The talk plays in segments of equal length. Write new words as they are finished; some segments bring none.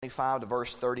25 to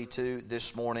verse 32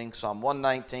 this morning. Psalm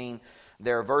 119,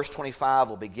 there, verse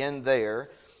 25, will begin there.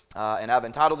 And I've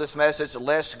entitled this message,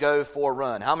 Let's Go for a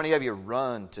Run. How many of you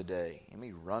run today?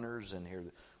 Any runners in here?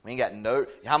 We ain't got no.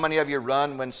 How many of you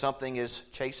run when something is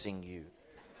chasing you?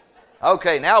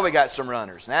 Okay, now we got some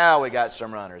runners. There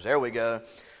we go.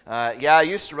 Yeah, I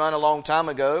used to run a long time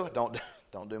ago.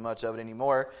 Don't do much of it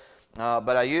anymore.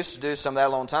 But I used to do some of that a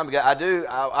long time ago.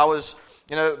 I was,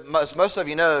 most of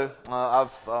you know,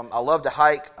 I love to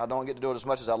hike. I don't get to do it as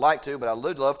much as I like to, but I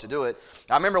would love to do it.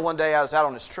 I remember one day I was out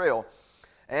on this trail,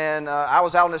 and I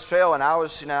was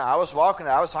walking,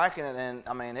 I was hiking, and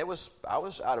I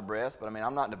was out of breath. But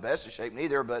I'm not in the best of shape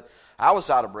neither, but I was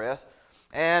out of breath.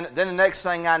 And then the next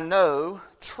thing I know,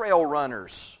 trail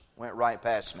runners went right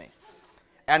past me.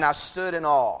 And I stood in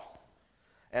awe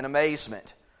and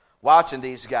amazement watching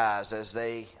these guys as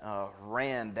they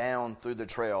ran down through the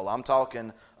trail. I'm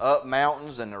talking up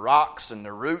mountains and the rocks and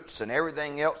the roots and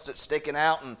everything else that's sticking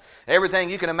out and everything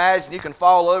you can imagine. You can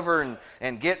fall over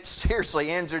and get seriously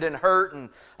injured and hurt. And,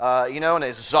 and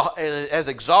as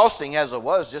exhausting as it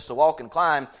was just to walk and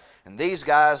climb. And these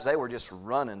guys, they were just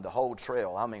running the whole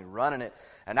trail. Running it.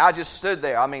 And I just stood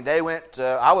there. They went,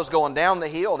 I was going down the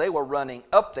hill. They were running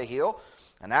up the hill.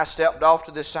 And I stepped off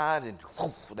to the side and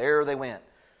there they went.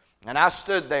 And I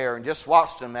stood there and just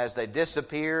watched them as they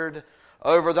disappeared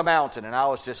over the mountain. And I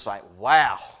was just like,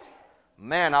 wow,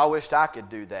 man, I wished I could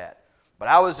do that. But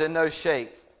I was in no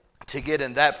shape to get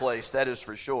in that place, that is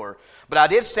for sure. But I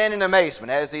did stand in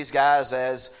amazement as these guys,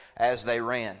 as they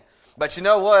ran. But you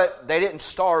know what? They didn't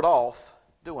start off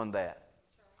doing that.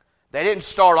 They didn't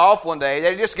start off one day. They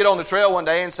didn't just get on the trail one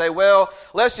day and say, well,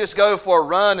 let's just go for a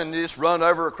run and just run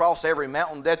over across every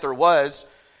mountain that there was.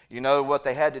 You know what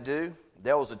they had to do?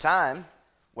 There was a time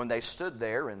when they stood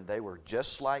there and they were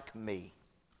just like me.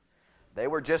 They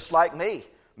were just like me.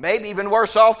 Maybe even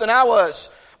worse off than I was.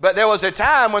 But there was a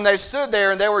time when they stood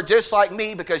there and they were just like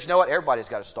me, because you know what? Everybody's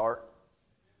got to start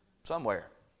somewhere.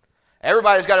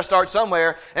 Everybody's got to start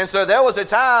somewhere. And so there was a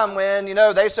time when,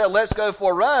 they said, let's go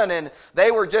for a run. And they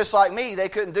were just like me. They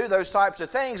couldn't do those types of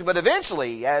things. But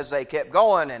eventually, as they kept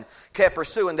going and kept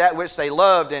pursuing that which they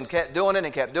loved and kept doing it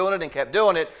and kept doing it and kept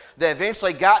doing it, they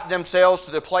eventually got themselves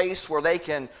to the place where they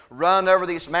can run over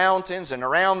these mountains and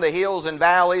around the hills and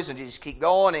valleys and just keep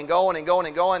going and going and going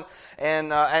and going.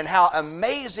 And how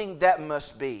amazing that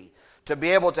must be. To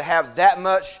be able to have that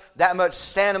much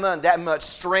stamina and that much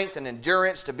strength and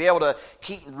endurance, to be able to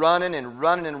keep running and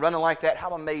running and running like that, how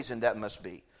amazing that must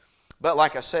be. But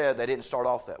like I said, they didn't start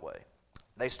off that way.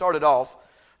 They started off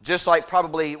just like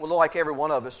probably, like every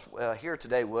one of us here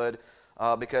today would,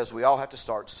 because we all have to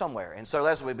start somewhere. And so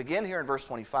as we begin here in verse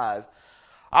 25,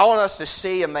 I want us to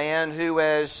see a man who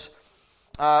is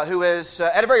at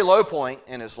a very low point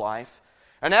in his life.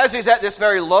 And as he's at this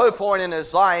very low point in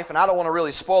his life, and I don't want to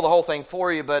really spoil the whole thing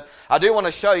for you, but I do want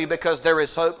to show you, because there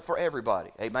is hope for everybody.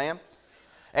 Amen?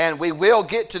 And we will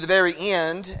get to the very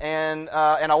end, and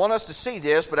I want us to see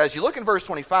this. But as you look in verse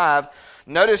 25,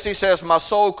 notice he says, my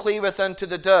soul cleaveth unto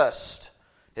the dust.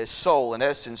 His soul, in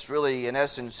essence,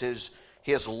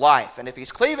 his life. And if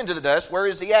he's cleaving to the dust, where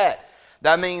is he at?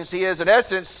 That means he is, in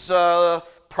essence,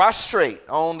 prostrate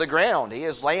on the ground. He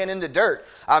is laying in the dirt.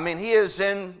 He is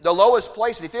in the lowest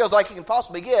place that he feels like he can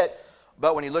possibly get.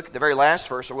 But when you look at the very last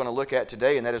verse we're going to look at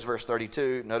today, and that is verse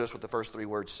 32, notice what the first three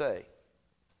words say.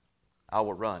 I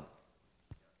will run.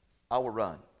 I will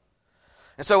run.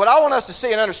 And so what I want us to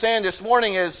see and understand this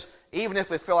morning is, even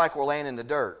if we feel like we're laying in the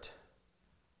dirt,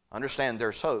 understand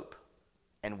there's hope,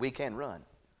 and we can run.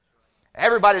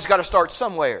 Everybody's got to start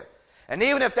somewhere. And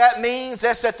even if that means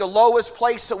that's at the lowest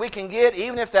place that we can get,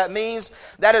 even if that means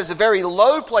that is a very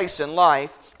low place in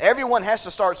life, everyone has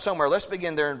to start somewhere. Let's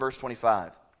begin there in verse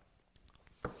 25.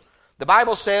 The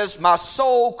Bible says, my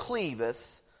soul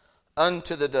cleaveth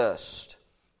unto the dust.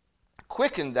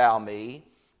 Quicken thou me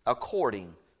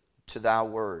according to thy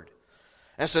word.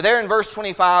 And so there in verse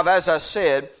 25, as I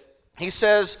said, he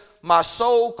says, my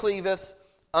soul cleaveth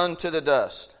unto the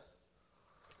dust.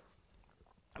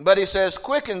 But he says,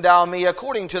 quicken thou me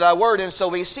according to thy word. And so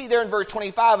we see there in verse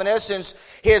 25, in essence,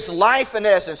 his life in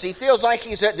essence. He feels like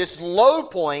he's at this low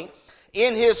point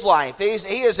in his life. He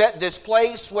is at this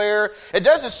place where it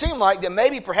doesn't seem like that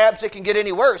maybe perhaps it can get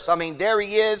any worse. There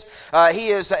he is. He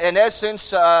is in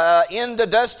essence in the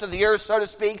dust of the earth, so to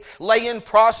speak, laying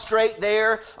prostrate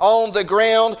there on the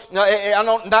ground.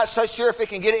 I'm not so sure if it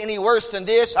can get any worse than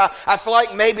this. I feel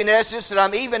like maybe in essence that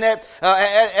I'm even at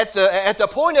the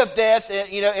point of death.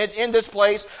 In this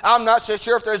place, I'm not so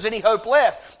sure if there's any hope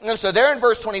left. And so there in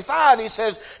verse 25, he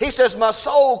says, my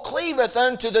soul cleaveth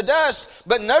unto the dust.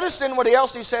 But notice then what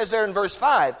else he says there in verse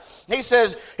 5. He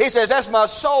says, as my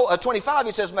soul, 25,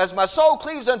 he says, as my soul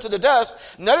cleaves unto the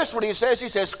dust. Notice what he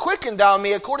says, quicken thou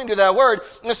me according to thy word.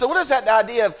 And so what is that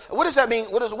idea of, what does that mean?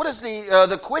 What does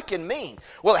the quicken mean?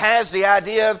 Well, it has the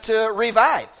idea of to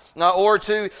revive. Or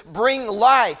to bring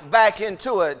life back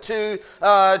into it, to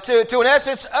in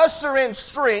essence usher in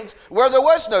strength where there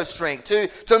was no strength,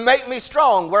 to make me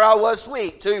strong where I was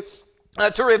weak, to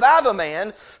revive a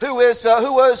man who was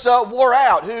wore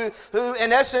out, who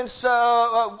in essence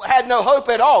had no hope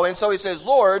at all. And so he says,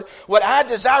 Lord, what I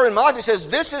desire in my life, he says,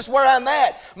 this is where I'm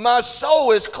at. My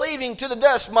soul is cleaving to the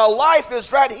dust. My life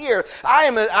is right here.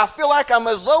 I feel like I'm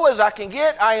as low as I can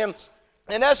get. I am,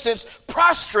 in essence,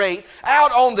 prostrate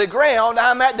out on the ground.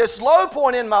 I'm at this low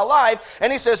point in my life. And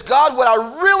he says, God, what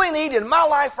I really need in my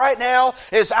life right now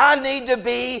is I need to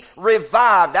be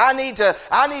revived. I need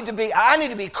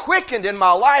to be quickened in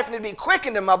my life. I need to be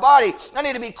quickened in my body. I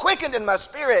need to be quickened in my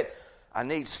spirit. I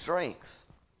need strength.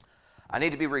 I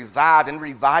need to be revived and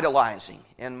revitalizing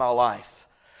in my life.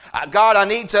 God, I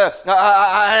need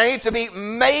to be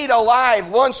made alive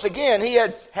once again. He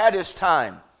had his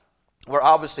time. Where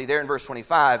obviously there in verse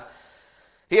 25,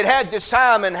 he had this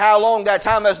time, and how long that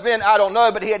time has been, I don't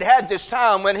know, but he had this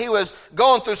time when he was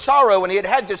going through sorrow, and he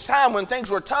had this time when things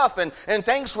were tough, and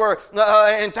things were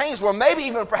maybe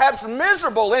even perhaps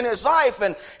miserable in his life,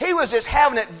 and he was just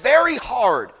having it very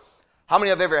hard. How many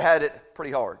have ever had it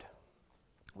pretty hard?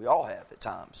 We all have at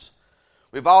times.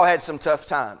 We've all had some tough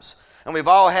times. And we've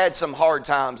all had some hard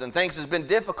times, and things has been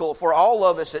difficult for all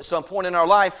of us at some point in our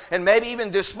life. And maybe even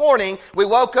this morning, we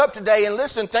woke up today and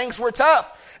listen, things were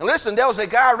tough. And listen, there was a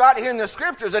guy right here in the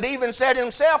scriptures that even said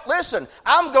himself, listen,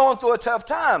 I'm going through a tough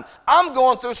time. I'm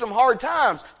going through some hard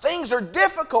times. Things are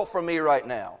difficult for me right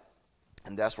now.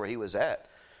 And that's where he was at.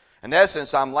 In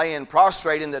essence, I'm laying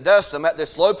prostrate in the dust. I'm at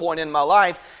this low point in my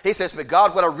life. He says, but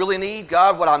God, what I really need,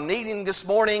 God, what I'm needing this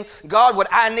morning, God, what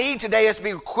I need today is to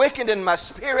be quickened in my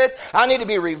spirit. I need to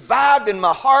be revived in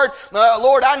my heart.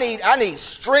 Lord, I need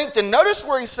strength. And notice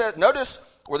where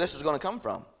this is going to come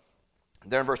from.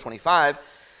 There in verse 25,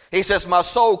 he says, my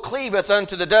soul cleaveth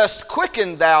unto the dust,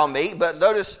 quicken thou me. But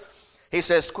notice, he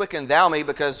says, quicken thou me,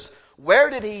 because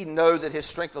where did he know that his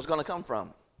strength was going to come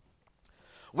from?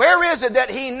 Where is it that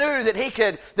he knew that he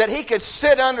could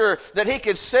sit under the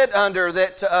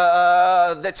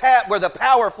tap where the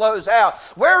power flows out?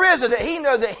 Where is it that he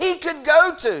knew that he could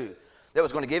go to that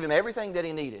was going to give him everything that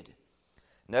he needed?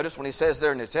 Notice when he says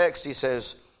there in the text, he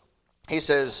says,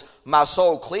 my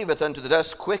soul cleaveth unto the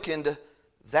dust, quickened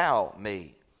thou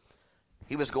me.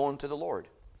 He was going to the Lord.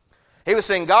 He was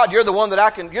saying, God, you're the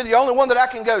only one that I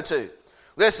can go to.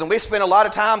 Listen, we spend a lot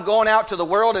of time going out to the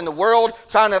world and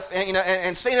trying to,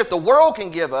 and seeing if the world can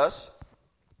give us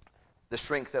the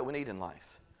strength that we need in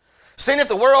life. Seeing if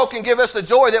the world can give us the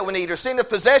joy that we need, or seeing if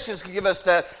possessions can give us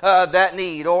that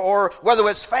need, or whether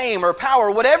it's fame or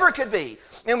power, whatever it could be.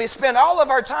 And we spend all of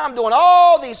our time doing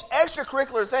all these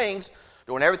extracurricular things,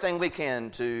 doing everything we can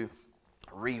to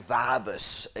revive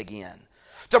us again.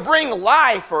 To bring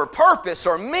life or purpose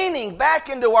or meaning back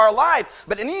into our life.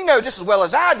 But you know just as well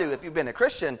as I do, if you've been a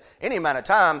Christian any amount of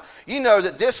time, you know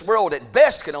that this world at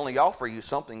best can only offer you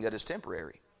something that is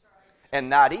temporary. And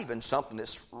not even something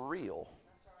that's real.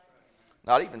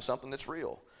 Not even something that's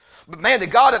real. But man, the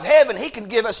God of heaven, He can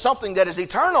give us something that is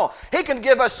eternal. He can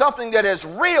give us something that is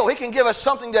real. He can give us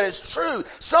something that is true.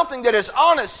 Something that is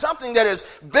honest. Something that is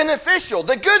beneficial.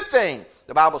 The good thing,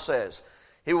 the Bible says,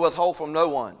 He will withhold from no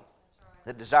one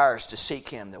that desires to seek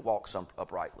Him, that walks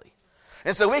uprightly.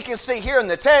 And so we can see here in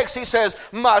the text, he says,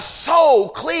 my soul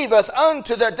cleaveth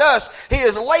unto the dust. He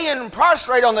is laying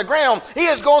prostrate on the ground. He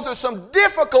is going through some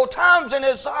difficult times in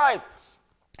his life.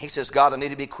 He says, God, I need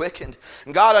to be quickened.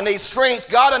 God, I need strength.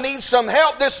 God, I need some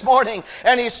help this morning.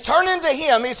 And he's turning to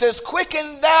Him. He says,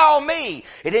 quicken thou me.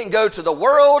 He didn't go to the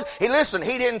world. He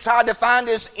didn't try to find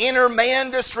his inner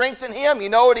man to strengthen him. You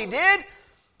know what he did?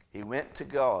 He went to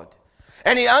God.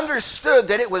 And he understood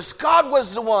that God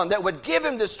was the one that would give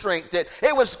him the strength, that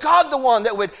it was God the one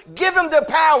that would give him the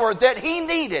power that he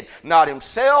needed. Not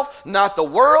himself, not the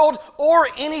world, or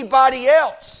anybody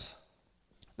else.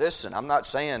 Listen, I'm not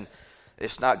saying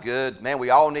it's not good. Man,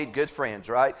 we all need good friends,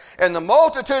 right? And the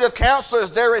multitude of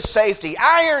counselors, there is safety.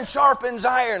 Iron sharpens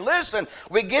iron. Listen,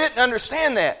 we get it and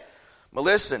understand that. But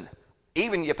listen,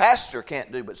 even your pastor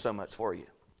can't do but so much for you.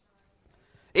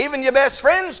 Even your best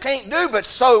friends can't do but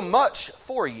so much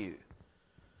for you.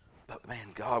 But man,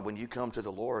 God, when you come to the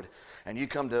Lord and you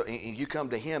come to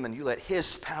Him and you let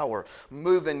His power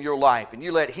move in your life, and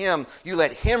you let Him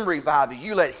revive you,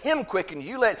 you let Him quicken you,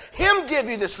 you let Him give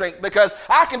you the strength, because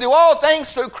I can do all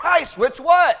things through Christ, which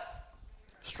what?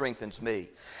 strengthens me.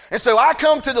 And so I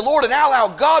come to the Lord and I allow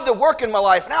God to work in my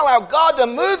life, and I allow God to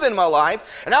move in my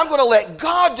life, and I'm going to let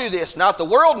God do this, not the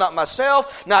world, not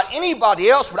myself, not anybody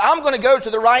else, but I'm going to go to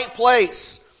the right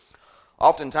place.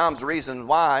 Oftentimes the reason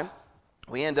why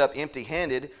we end up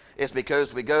empty-handed is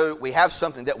because we have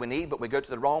something that we need, but we go to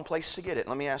the wrong place to get it.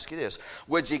 Let me ask you this.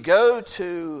 Would you go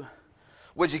to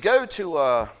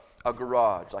a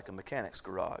garage, like a mechanic's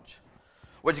garage?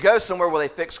 Would you go somewhere where they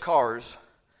fix cars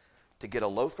to get a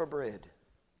loaf of bread?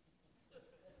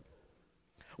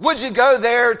 Would you go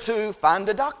there to find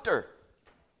a doctor?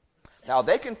 Now,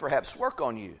 they can perhaps work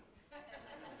on you.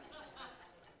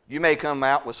 You may come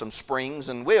out with some springs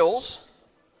and wheels,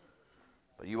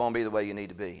 but you won't be the way you need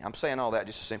to be. I'm saying all that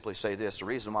just to simply say this. The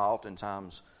reason why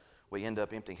oftentimes we end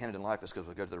up empty-handed in life is because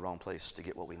we go to the wrong place to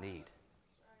get what we need.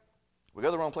 We go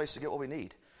to the wrong place to get what we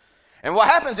need. And what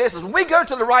happens is when we go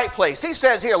to the right place, he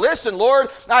says here, listen, Lord,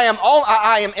 I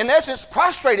am in essence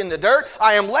prostrate in the dirt.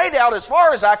 I am laid out as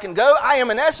far as I can go. I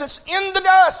am in essence in the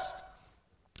dust.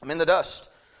 I'm in the dust.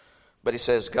 But he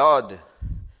says, God,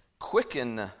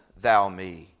 quicken thou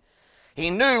me.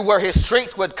 He knew where his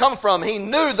strength would come from. He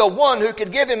knew the one who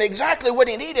could give him exactly what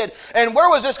he needed. And where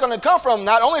was this going to come from?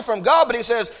 Not only from God, but he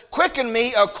says, quicken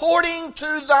me according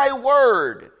to thy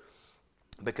word.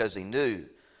 Because he knew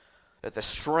that the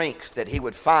strength that he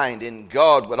would find in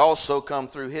God would also come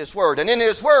through his word. And in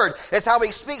his word is how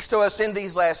he speaks to us in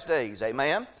these last days.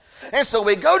 Amen? And so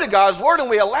we go to God's word and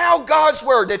we allow God's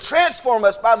word to transform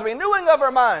us by the renewing of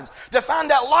our minds, to find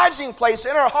that lodging place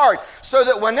in our heart, so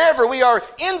that whenever we are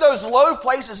in those low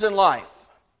places in life,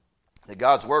 that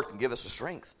God's word can give us the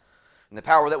strength and the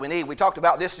power that we need. We talked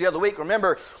about this the other week.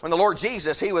 Remember when the Lord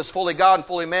Jesus, he was fully God and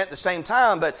fully man at the same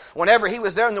time, but whenever he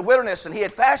was there in the wilderness and he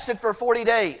had fasted for 40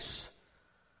 days.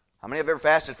 How many have ever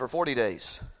fasted for 40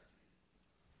 days?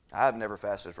 I've never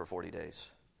fasted for 40 days.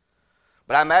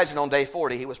 But I imagine on day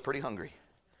 40 he was pretty hungry.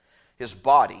 His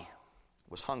body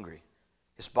was hungry.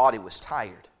 His body was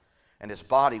tired. And his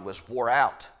body was wore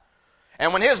out.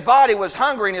 And when his body was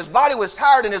hungry and his body was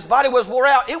tired and his body was wore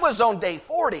out, it was on day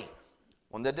 40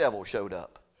 when the devil showed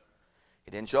up.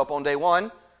 He didn't show up on day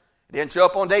 1. He didn't show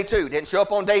up on day 2. He didn't show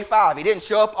up on day 5. He didn't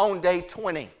show up on day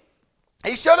 20.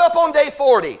 He showed up on day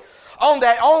 40. On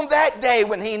that day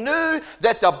when he knew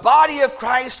that the body of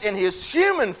Christ in his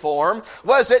human form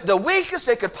was at the weakest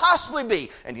it could possibly be.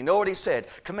 And you know what he said?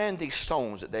 Command these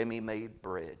stones that they be made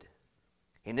bread.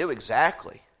 He knew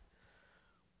exactly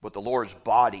what the Lord's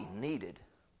body needed.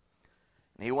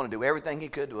 And he wanted to do everything he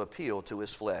could to appeal to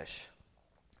his flesh.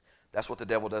 That's what the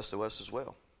devil does to us as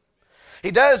well. He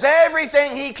does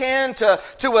everything he can to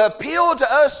appeal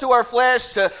to us, to our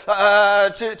flesh, to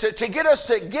get us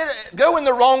to go in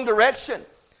the wrong direction.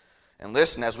 And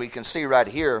listen, as we can see right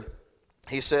here,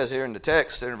 he says here in the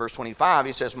text, in verse 25,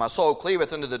 he says, my soul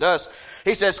cleaveth unto the dust.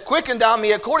 He says, quicken thou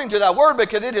me according to thy word,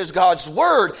 because it is God's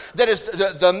word that is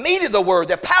the meat of the word,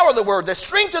 the power of the word, the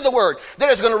strength of the word, that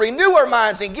is going to renew our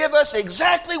minds and give us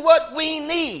exactly what we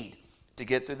need to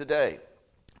get through the day,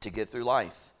 to get through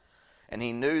life. And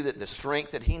he knew that the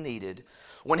strength that he needed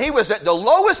when he was at the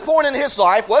lowest point in his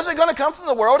life wasn't going to come from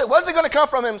the world. It wasn't going to come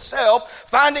from himself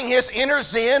finding his inner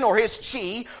zen or his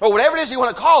chi or whatever it is you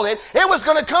want to call it. It was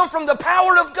going to come from the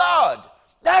power of God.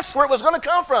 That's where it was going to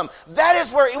come from. That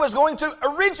is where it was going to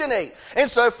originate. And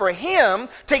so for him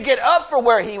to get up from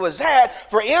where he was at,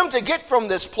 for him to get from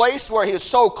this place where his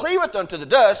soul cleaveth unto the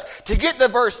dust, to get to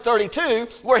verse 32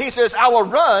 where he says, I will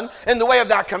run in the way of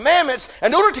thy commandments,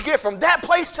 in order to get from that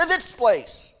place to this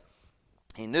place.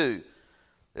 He knew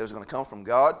that it was going to come from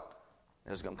God, and it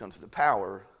was going to come through the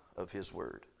power of his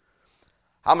word.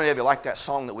 How many of you like that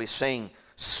song that we sing,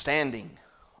 Standing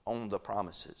on the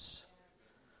Promises?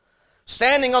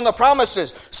 Standing on the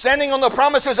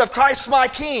promises of Christ my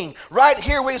King. Right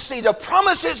here we see the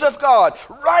promises of God,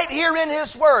 right here in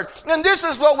his word. And this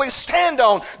is what we stand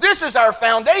on. This is our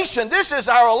foundation. This is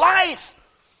our life.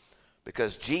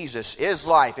 Because Jesus is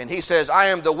life. And he says, I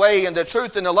am the way and the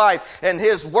truth and the life. And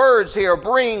his words here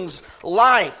brings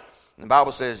life. And the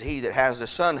Bible says, he that has the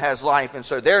Son has life. And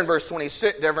so there in verse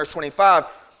 26, there in verse 25,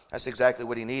 that's exactly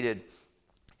what he needed.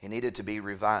 He needed to be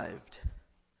revived.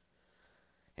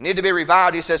 He needed to be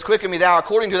revived. He says, quicken me thou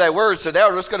according to thy words. So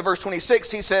there, let's go to verse 26.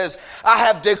 He says, I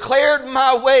have declared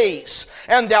my ways,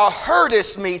 and thou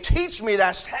heardest me. Teach me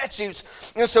thy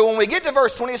statutes. And so when we get to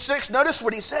verse 26, notice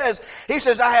what he says. He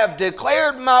says, I have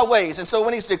declared my ways. And so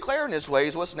when he's declaring his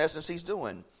ways, what's in essence he's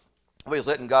doing? Well, he's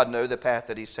letting God know the path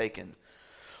that he's taken.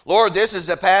 Lord, this is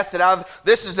the path that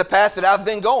I've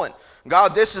been going.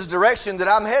 God, this is the direction that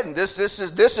I'm heading. This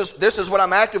is what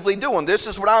I'm actively doing. This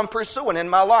is what I'm pursuing in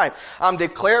my life. I'm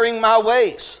declaring my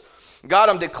ways. God,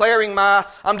 I'm declaring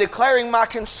my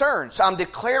concerns. I'm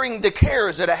declaring the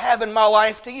cares that I have in my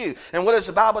life to you. And what does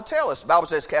the Bible tell us? The Bible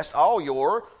says, cast all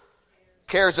your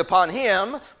cares upon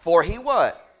Him, for He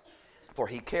what? For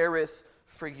He careth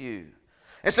for you.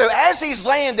 And so as he's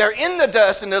laying there in the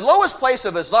dust, in the lowest place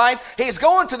of his life, he's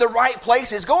going to the right place,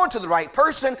 he's going to the right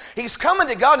person, he's coming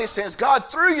to God and he says, God,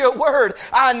 through your word,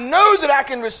 I know that I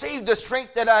can receive the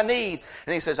strength that I need.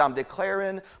 And he says, I'm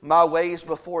declaring my ways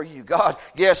before you. God,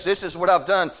 yes, this is what I've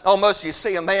done. Almost you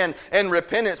see a man in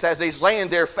repentance as he's laying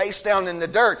there face down in the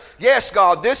dirt. Yes,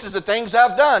 God, this is the things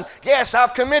I've done. Yes,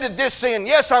 I've committed this sin.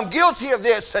 Yes, I'm guilty of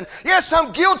this. And yes,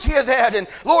 I'm guilty of that. And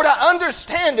Lord, I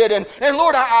understand it. And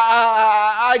Lord,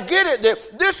 I get it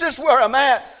that this is where I'm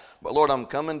at. But Lord, I'm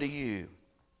coming to you,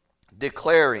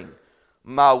 declaring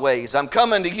my ways. I'm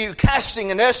coming to you, casting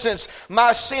in essence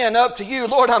my sin up to you.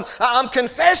 Lord, I'm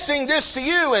confessing this to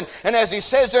you. And as he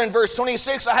says there in verse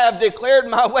 26, I have declared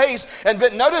my ways.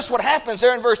 But notice what happens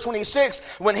there in verse 26.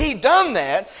 When he done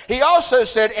that, he also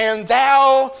said, and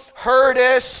thou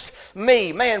heardest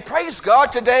me. Man, praise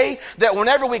God today that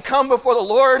whenever we come before the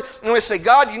Lord and we say,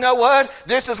 God, you know what?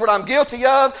 This is what I'm guilty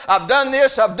of. I've done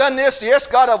this. Yes,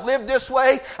 God, I've lived this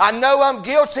way. I know I'm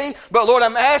guilty, but Lord,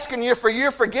 I'm asking you for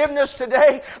your forgiveness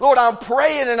today. Lord, I'm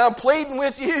praying and I'm pleading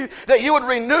with you that you would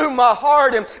renew my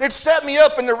heart and set me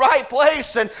up in the right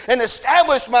place and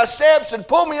establish my steps and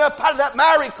pull me up out of that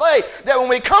miry clay, that when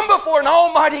we come before an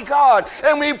almighty God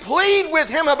and we plead with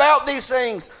Him about these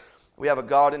things, we have a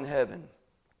God in heaven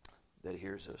that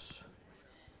hears us,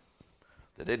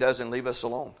 that He doesn't leave us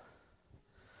alone.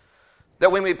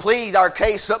 That when we plead our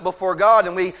case up before God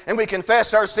and we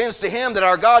confess our sins to Him, that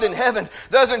our God in heaven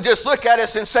doesn't just look at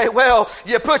us and say, well,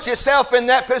 you put yourself in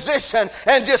that position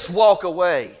and just walk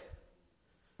away.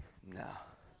 No.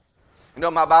 You know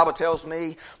what my Bible tells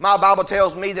me? My Bible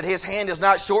tells me that His hand is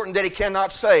not shortened that He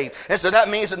cannot save. And so that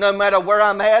means that no matter where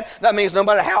I'm at, that means no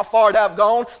matter how far I've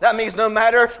gone, that means no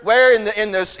matter where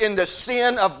in the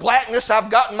sin of blackness I've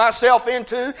gotten myself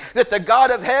into, that the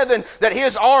God of heaven, that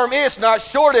His arm is not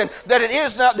shortened, that it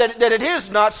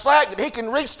is not slack, that He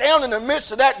can reach down in the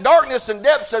midst of that darkness and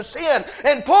depths of sin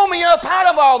and pull me up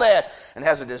out of all that, and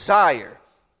has a desire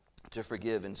to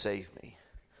forgive and save me.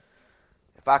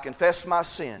 If I confess my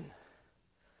sin,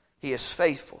 He is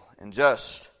faithful and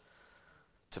just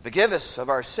to forgive us of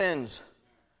our sins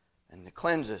and to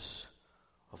cleanse us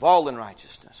of all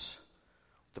unrighteousness.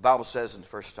 The Bible says in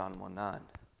 1 John 1:9.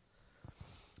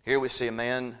 Here we see a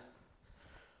man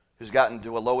who's gotten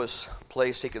to a lowest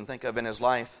place he can think of in his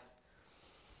life.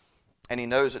 And he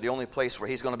knows that the only place where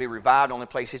he's going to be revived, the only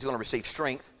place he's going to receive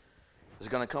strength, is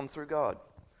going to come through God.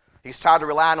 He's tired of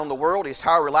relying on the world. He's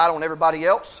tired of relying on everybody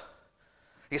else.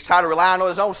 He's tired of relying on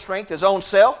his own strength, his own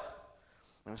self.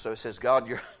 And so he says, God,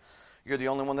 you're the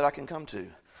only one that I can come to.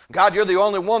 God, you're the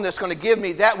only one that's going to give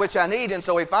me that which I need. And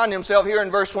so he finds himself here in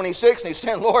verse 26, and he's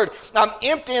saying, Lord, I'm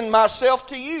emptying myself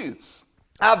to you.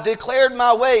 I've declared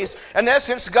my ways. In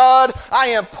essence, God, I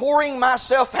am pouring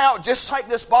myself out just like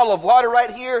this bottle of water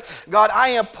right here. God, I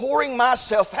am pouring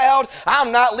myself out.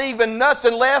 I'm not leaving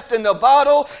nothing left in the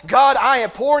bottle. God, I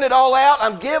am pouring it all out.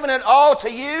 I'm giving it all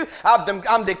to you.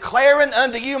 I'm declaring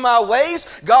unto you my ways.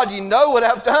 God, you know what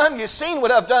I've done. You've seen what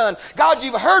I've done. God,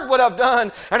 you've heard what I've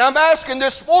done. And I'm asking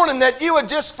this morning that you would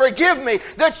just forgive me,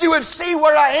 that you would see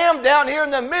where I am down here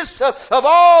in the midst of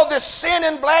all this sin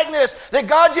and blackness, that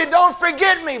God, you don't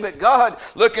forget me, but God,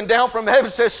 looking down from heaven,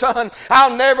 says, son,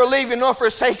 I'll never leave you nor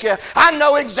forsake you. I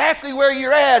know exactly where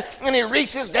you're at. And He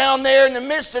reaches down there in the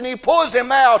midst and He pulls him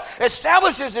out,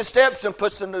 establishes his steps, and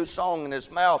puts a new song in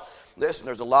his mouth. Listen,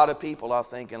 there's a lot of people, I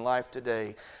think, in life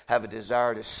today have a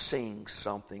desire to sing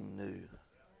something new.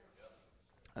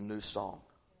 A new song.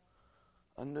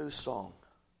 A new song.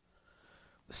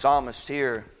 The psalmist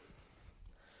here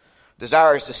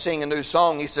desires to sing a new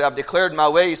song. He said, I've declared my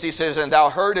ways. He says, and thou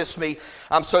heardest me.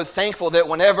 I'm so thankful that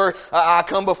whenever I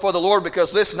come before the Lord,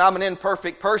 because listen, I'm an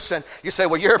imperfect person. You say,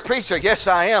 well, you're a preacher. Yes,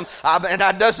 I am. And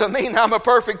that doesn't mean I'm a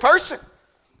perfect person.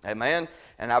 Amen.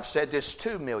 And I've said this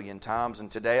 2 million times,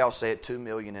 and today I'll say it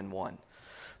 2,000,001.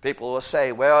 People will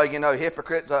say, well, you know,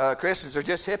 Christians are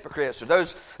just hypocrites. Or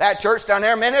that church down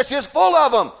there, man, it's just full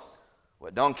of them.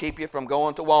 Well, don't keep you from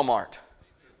going to Walmart.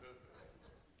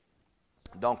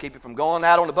 Don't keep you from going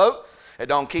out on the boat. It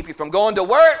don't keep you from going to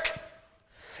work.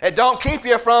 It don't keep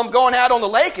you from going out on the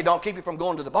lake. It don't keep you from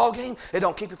going to the ball game. It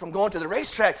don't keep you from going to the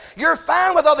racetrack. You're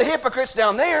fine with all the hypocrites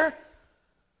down there.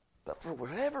 But for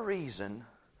whatever reason,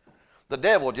 the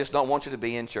devil just don't want you to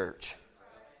be in church.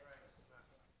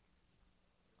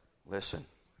 Listen,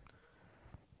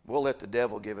 we'll let the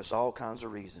devil give us all kinds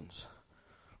of reasons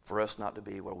for us not to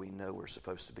be where we know we're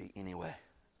supposed to be anyway.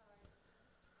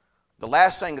 The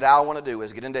last thing that I want to do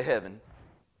is get into heaven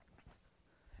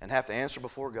and have to answer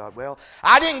before God, well,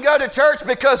 I didn't go to church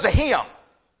because of him.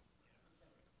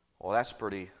 Well, that's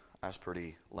pretty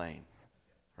lame,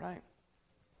 right?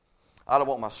 I don't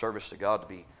want my service to God to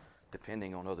be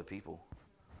depending on other people.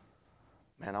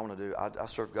 Man, I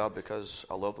serve God because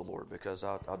I love the Lord, because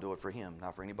I'll do it for him,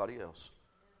 not for anybody else.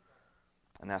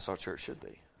 And that's how church should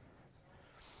be.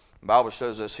 The Bible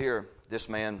shows us here, this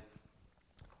man,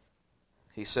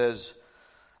 he says,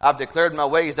 I've declared my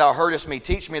ways, thou heardest me,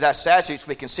 teach me thy statutes.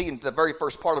 We can see in the very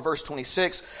first part of verse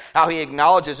 26 how he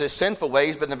acknowledges his sinful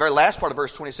ways, but in the very last part of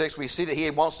verse 26 we see that he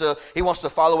wants to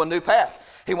follow a new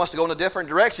path. He wants to go in a different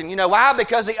direction. You know why?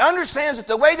 Because he understands that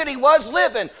the way that he was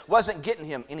living wasn't getting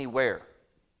him anywhere.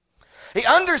 He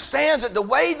understands that the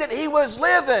way that he was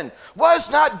living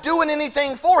was not doing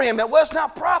anything for him. It was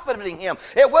not profiting him.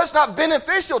 It was not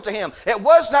beneficial to him. It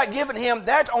was not giving him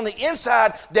that on the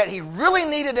inside that he really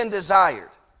needed and desired.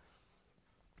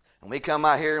 And we come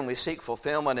out here and we seek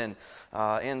fulfillment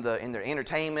in their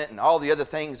entertainment and all the other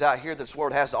things out here that this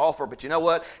world has to offer. But you know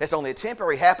what? It's only a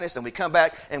temporary happiness, and we come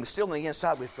back and still on the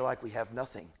inside we feel like we have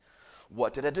nothing.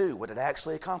 What did I do? What did I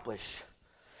actually accomplish?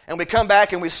 And we come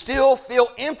back and we still feel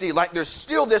empty, like there's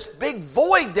still this big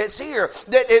void that's here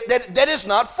that is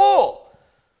not full.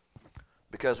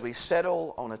 Because we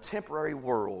settle on a temporary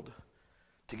world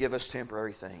to give us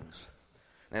temporary things.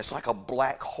 And it's like a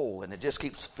black hole, and it just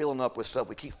keeps filling up with stuff.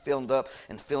 We keep filling it up,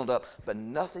 but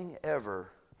nothing ever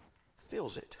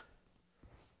fills it.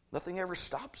 Nothing ever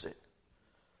stops it.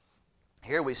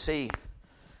 Here we see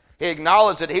he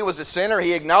acknowledged that he was a sinner.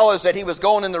 He acknowledged that he was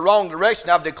going in the wrong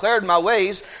direction. I've declared my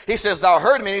ways. He says, thou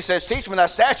heard me. And he says, teach me thy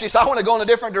statutes. I want to go in a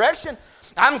different direction.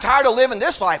 I'm tired of living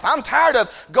this life. I'm tired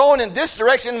of going in this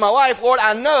direction in my life. Lord,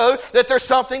 I know that there's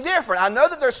something different. I know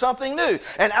that there's something new.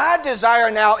 And I desire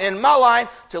now in my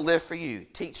life to live for you.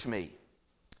 Teach me.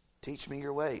 Teach me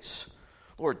your ways.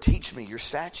 Lord, teach me your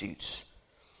statutes.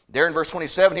 There in verse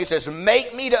 27, he says,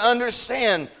 make me to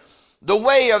understand the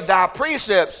way of thy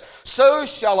precepts. So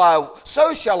shall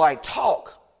I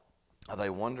talk of thy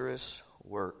wondrous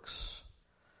works.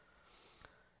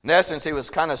 In essence, he was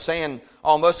kind of saying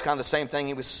almost kind of the same thing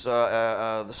he was.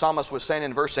 The psalmist was saying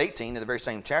in verse 18, in the very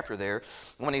same chapter there,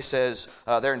 when he says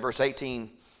there in verse 18,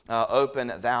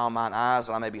 open thou mine eyes,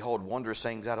 that I may behold wondrous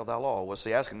things out of thy law. What's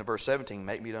he asking in verse 17?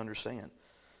 Make me to understand.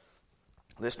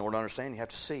 Listen, in order to understand, you have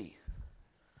to see.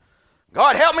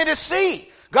 God, help me to see.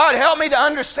 God, help me to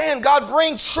understand. God,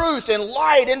 bring truth and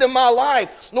light into my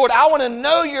life. Lord, I want to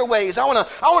know your ways. I want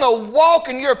to walk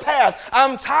in your path.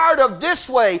 I'm tired of this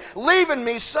way, leaving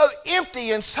me so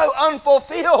empty and so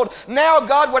unfulfilled. Now,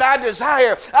 God, what I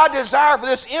desire for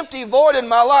this empty void in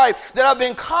my life that I've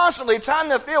been constantly trying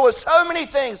to fill with so many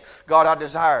things. God, I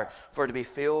desire for it to be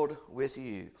filled with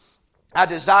you. I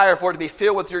desire for it to be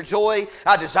filled with your joy.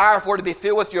 I desire for it to be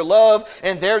filled with your love.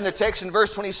 And there in the text in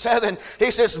verse 27,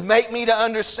 he says, make me to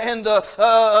understand the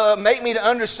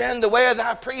way of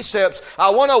thy precepts.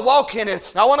 I want to walk in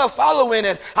it. I want to follow in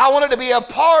it. I want it to be a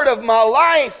part of my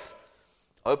life.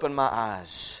 Open my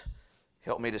eyes.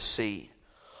 Help me to see.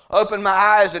 Open my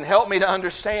eyes and help me to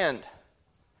understand.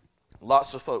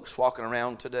 Lots of folks walking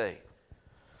around today.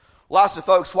 Lots of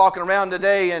folks walking around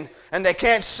today and they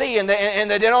can't see and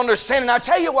they don't understand. And I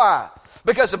tell you why.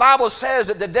 Because the Bible says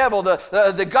that the devil,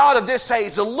 the God of this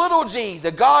age, the little g,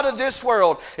 the God of this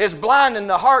world, is blinding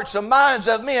the hearts and minds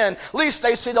of men, lest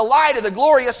they see the light of the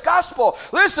glorious gospel.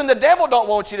 Listen, the devil don't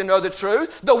want you to know the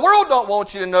truth. The world don't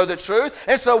want you to know the truth.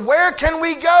 And so where can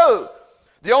we go?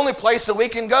 The only place that we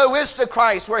can go is to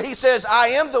Christ, where he says, I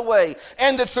am the way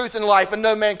and the truth and life, and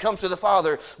no man comes to the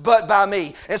Father but by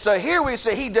me. And so here we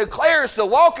see he declares to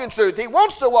walk in truth. He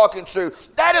wants to walk in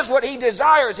truth. That is what he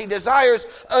desires. He desires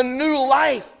a new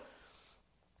life.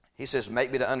 He says,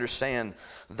 make me to understand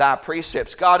thy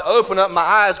precepts. God, open up my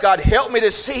eyes. God, help me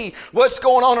to see what's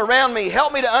going on around me.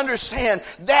 Help me to understand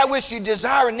that which you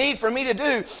desire and need for me to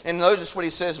do. And notice what he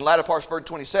says in the latter part of verse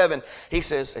 27. He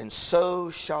says, and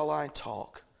so shall I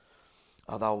talk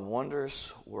of thy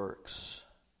wondrous works.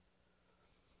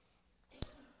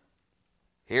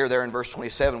 Here, there in verse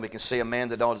 27, we can see a man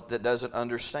that doesn't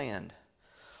understand.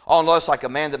 Almost like a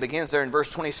man that begins there in verse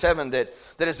 27 that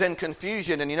is in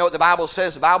confusion. And you know what the Bible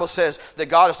says? The Bible says that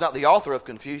God is not the author of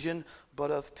confusion, but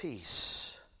of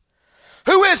peace.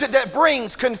 Who is it that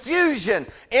brings confusion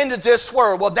into this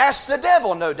world? Well, that's the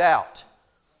devil, no doubt.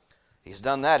 He's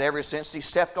done that ever since he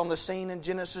stepped on the scene in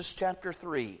Genesis chapter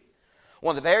 3.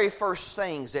 One of the very first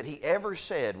things that he ever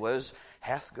said was,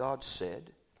 hath God said?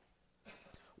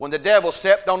 When the devil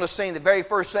stepped on the scene, the very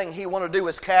first thing he wanted to do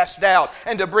was cast doubt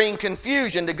and to bring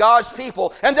confusion to God's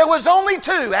people. And there was only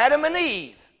two, Adam and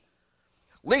Eve.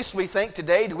 Least we think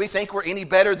today, do we think we're any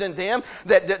better than them?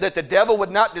 That the devil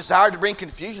would not desire to bring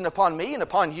confusion upon me and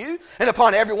upon you and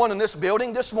upon everyone in this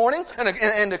building this morning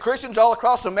and the Christians all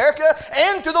across America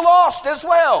and to the lost as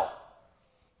well.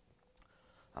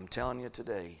 I'm telling you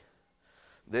today,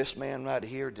 this man right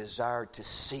here desired to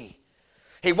see.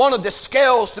 He wanted the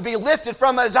scales to be lifted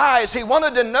from his eyes. He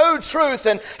wanted to know truth,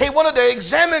 and he wanted to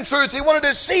examine truth. He wanted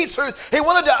to see truth. He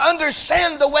wanted to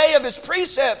understand the way of his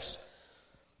precepts.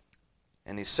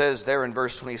 And he says there in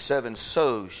verse 27,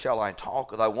 so shall I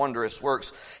talk of thy wondrous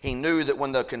works. He knew that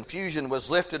when the confusion was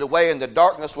lifted away and the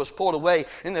darkness was pulled away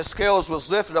and the scales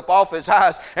was lifted up off his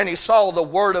eyes and he saw the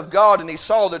Word of God and he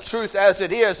saw the truth as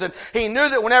it is. And he knew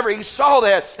that whenever he saw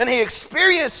that and he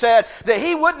experienced that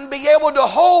he wouldn't be able to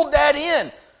hold that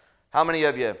in. How many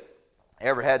of you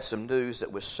ever had some news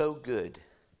that was so good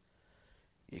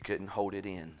you couldn't hold it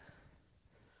in?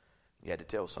 You had to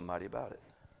tell somebody about it.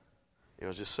 It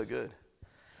was just so good.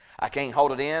 I can't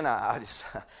hold it in. I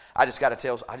just got to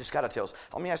tell.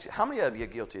 Let me ask you, how many of you are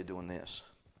guilty of doing this?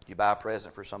 You buy a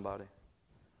present for somebody,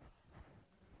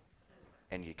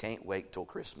 and you can't wait till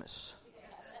Christmas.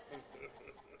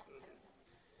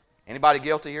 Anybody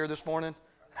guilty here this morning?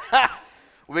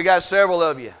 We got several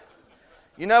of you.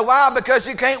 You know why? Because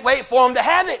you can't wait for them to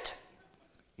have it.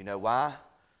 You know why?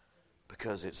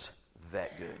 Because it's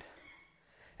that good,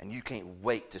 and you can't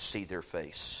wait to see their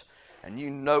face. And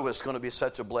you know it's going to be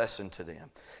such a blessing to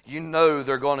them. You know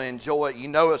they're going to enjoy it. You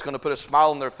know it's going to put a smile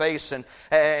on their face.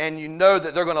 And you know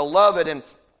that they're going to love it. And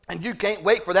you can't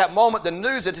wait for that moment. The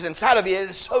news that is inside of you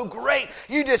is so great.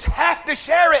 You just have to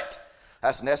share it.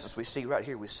 That's in essence we see right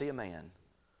here. We see a man.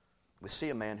 We see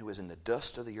a man who is in the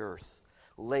dust of the earth,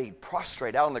 laid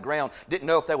prostrate out on the ground. Didn't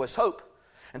know if there was hope.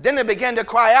 And then they began to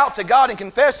cry out to God and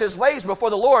confess his ways before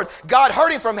the Lord. God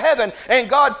heard him from heaven, and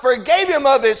God forgave him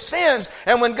of his sins.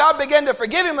 And when God began to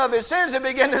forgive him of his sins, he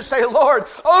began to say, Lord,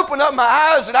 open up my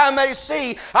eyes that I may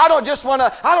see. I don't just want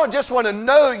to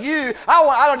know you.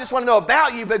 I don't just want to know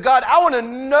about you, but God, I want to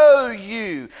know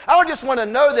you. I don't just want to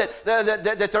know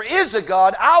that there is a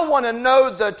God. I want to know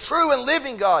the true and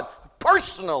living God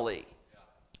personally.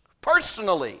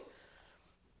 Personally.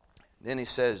 Then he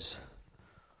says,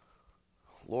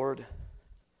 Lord,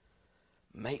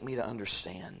 make me to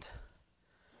understand.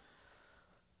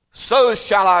 So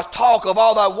shall I talk of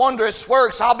all thy wondrous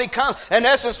works. I'll become, in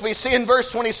essence, we see in verse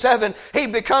 27, he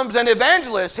becomes an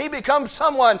evangelist. He becomes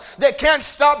someone that can't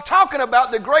stop talking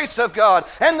about the grace of God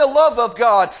and the love of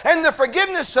God and the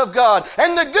forgiveness of God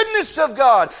and the goodness of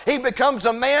God. He becomes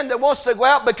a man that wants to go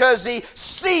out because he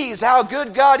sees how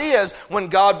good God is when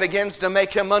God begins to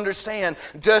make him understand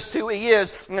just who he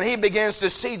is. And he begins to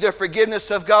see the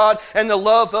forgiveness of God and the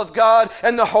love of God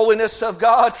and the holiness of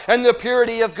God and the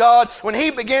purity of God. When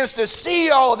he begins to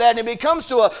see all of that and he comes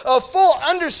to a full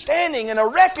understanding and a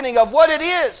reckoning of what it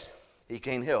is, he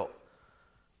can't help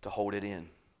to hold it in.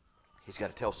 He's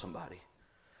got to tell somebody.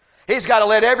 He's got to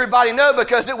let everybody know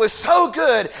because it was so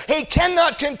good. He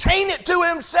cannot contain it to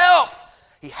himself.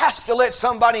 He has to let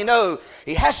somebody know.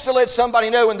 He has to let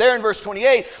somebody know. And there in verse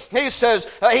 28, he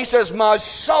says, my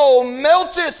soul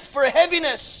melteth for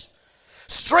heaviness.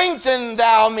 Strengthen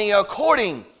thou me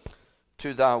according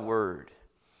to thy word.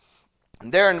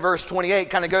 And there in verse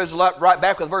 28, kind of goes right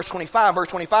back with verse 25. Verse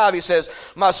 25, he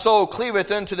says, my soul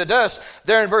cleaveth unto the dust.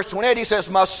 There in verse 28, he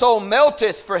says, my soul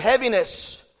melteth for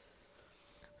heaviness.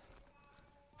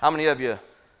 How many of you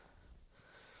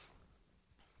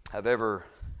have ever,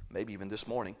 maybe even this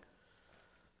morning,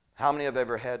 how many have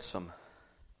ever had some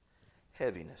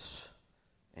heaviness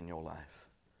in your life?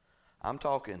 I'm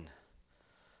talking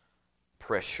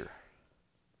pressure.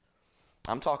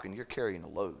 I'm talking you're carrying a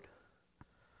load.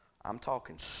 I'm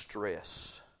talking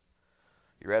stress.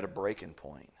 You're at a breaking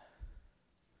point.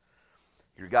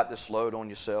 You've got this load on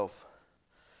yourself.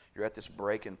 You're at this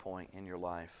breaking point in your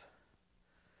life.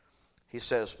 He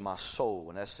says, my soul,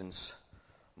 in essence,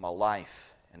 my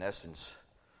life, in essence,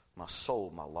 my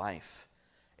soul, my life,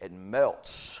 it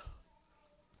melts.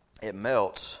 It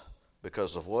melts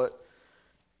because of what?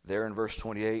 There in verse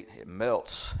 28, it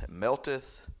melts. It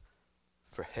melteth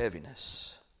for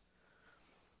heaviness.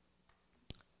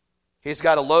 He's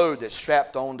got a load that's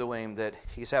strapped onto him that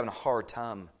he's having a hard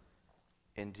time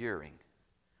enduring.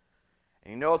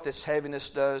 And you know what this heaviness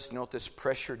does? You know what this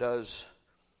pressure does?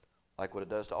 Like what it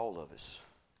does to all of us.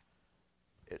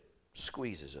 It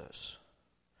squeezes us.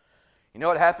 You know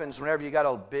what happens whenever you got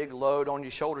a big load on your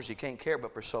shoulders? You can't carry it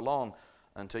but for so long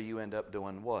until you end up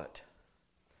doing what?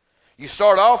 You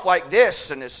start off like this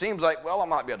and it seems like, well, I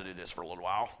might be able to do this for a little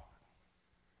while.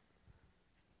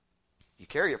 You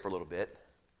carry it for a little bit.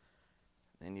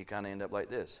 Then you kind of end up like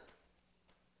this.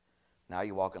 Now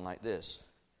you're walking like this.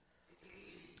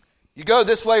 You go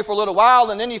this way for a little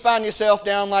while, and then you find yourself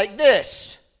down like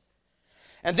this.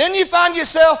 And then you find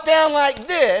yourself down like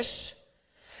this.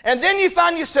 And then you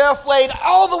find yourself laid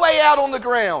all the way out on the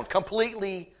ground,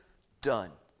 completely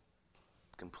done.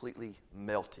 Completely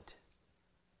melted.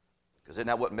 Because isn't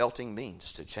that what melting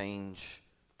means? To change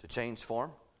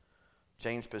form?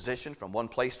 Change position from one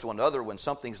place to another. When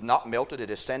something's not melted,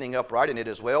 it is standing upright, and it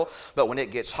is well. But when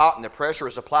it gets hot and the pressure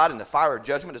is applied and the fire of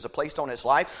judgment is placed on its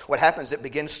life, what happens? It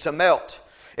begins to melt.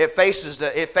 It faces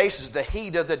the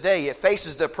heat of the day. It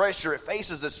faces the pressure. It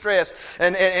faces the stress.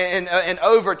 And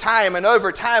over time,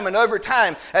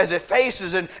 as it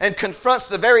faces and confronts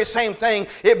the very same thing,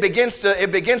 it begins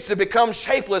to become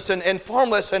shapeless and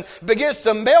formless and begins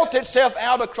to melt itself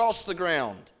out across the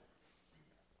ground.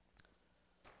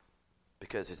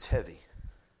 Because it's heavy.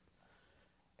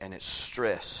 And it's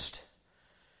stressed.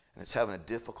 And it's having a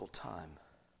difficult time.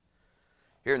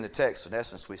 Here in the text, in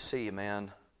essence, we see a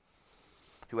man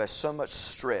who has so much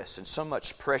stress and so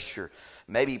much pressure,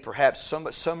 maybe perhaps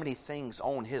so many things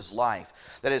on his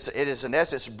life, that it is in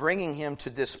essence bringing him to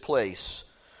this place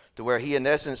to where he in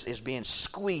essence is being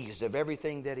squeezed of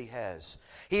everything that he has.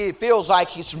 He feels like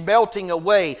he's melting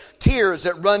away, tears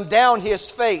that run down his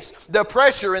face. The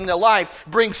pressure in the life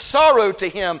brings sorrow to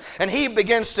him, and he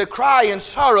begins to cry in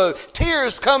sorrow.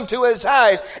 Tears come to his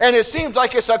eyes, and it seems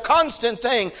like it's a constant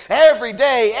thing every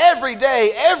day,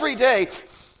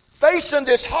 facing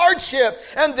this hardship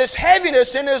and this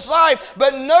heaviness in his life.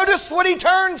 But notice what he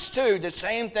turns to. The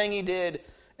same thing he did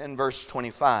in verse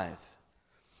 25.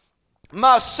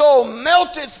 My soul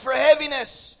melteth for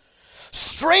heaviness.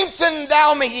 Strengthen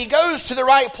thou me. He goes to the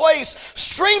right place.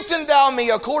 Strengthen thou me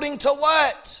according to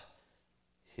what?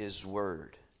 His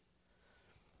word.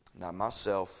 Not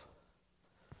myself.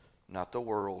 Not the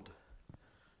world.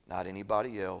 Not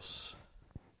anybody else.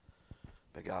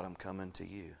 But God, I'm coming to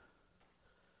you.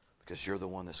 Because you're the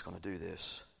one that's going to do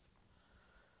this.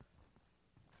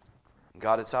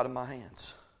 God, it's out of my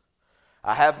hands.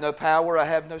 I have no power. I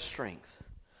have no strength.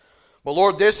 But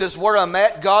Lord, this is where I'm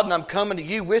at, God, and I'm coming to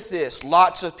you with this.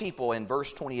 Lots of people in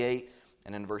verse 28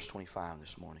 and in verse 25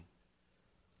 this morning.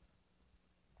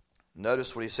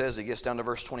 Notice what he says. He gets down to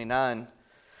verse 29.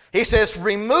 He says,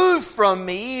 remove from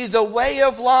me the way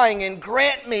of lying and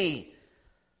grant me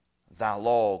thy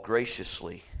law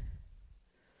graciously.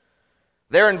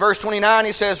 There in verse 29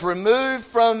 he says, remove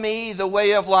from me the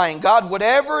way of lying. God,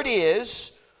 whatever it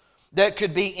is that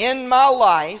could be in my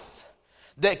life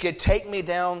that could take me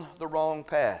down the wrong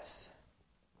path.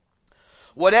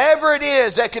 Whatever it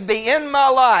is that could be in my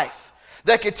life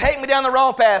that could take me down the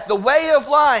wrong path. The way of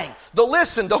lying. The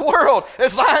world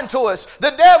is lying to us.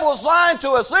 The devil's lying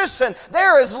to us. Listen,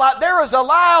 there is a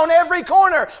lie on every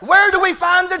corner. Where do we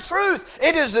find the truth?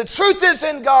 The truth is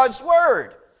in God's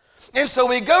Word. And so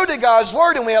we go to God's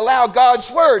Word and we allow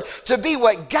God's Word to be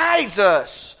what guides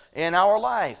us in our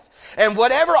life. And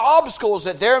whatever obstacles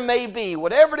that there may be,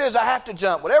 whatever it is I have to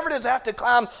jump, whatever it is I have to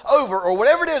climb over, or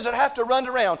whatever it is that I have to run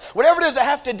around, whatever it is I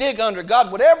have to dig under,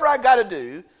 God, whatever I got to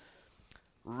do,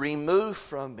 remove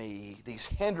from me these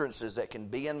hindrances that can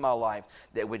be in my life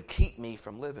that would keep me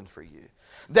from living for you,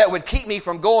 that would keep me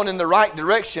from going in the right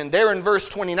direction. There in verse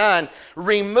 29,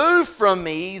 remove from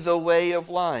me the way of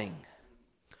lying.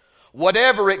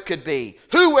 Whatever it could be,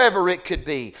 whoever it could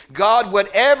be, God,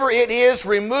 whatever it is,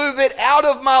 remove it out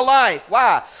of my life.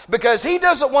 Why? Because he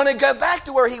doesn't want to go back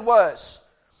to where he was.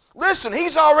 Listen,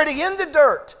 he's already in the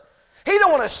dirt. He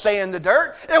don't want to stay in the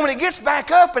dirt. And when he gets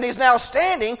back up and he's now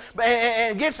standing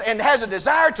and has a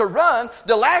desire to run,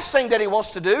 the last thing that he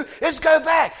wants to do is go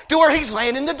back to where he's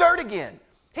laying in the dirt again.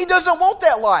 He doesn't want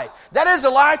that life. That is a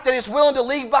life that he's willing to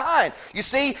leave behind. You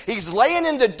see, he's laying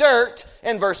in the dirt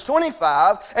in verse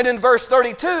 25, and in verse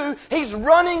 32, he's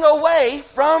running away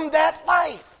from that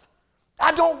life.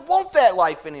 I don't want that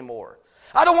life anymore.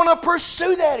 I don't want to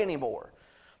pursue that anymore.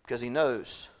 Because he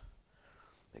knows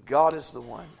that God is the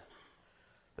one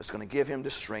that's going to give him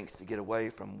the strength to get away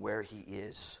from where he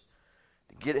is,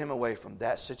 to get him away from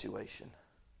that situation.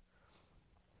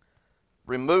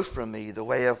 Remove from me the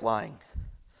way of lying.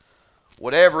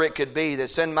 Whatever it could be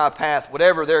that's in my path,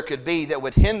 whatever there could be that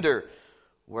would hinder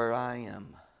where I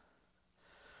am.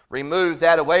 Remove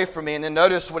that away from me. And then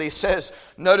notice what he says.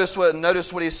 Notice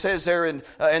what he says there in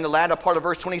the latter part of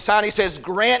verse 29. He says,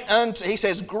 grant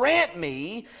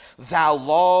me thy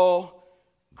law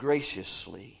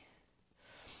graciously.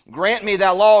 Grant me thy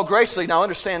law graciously. Now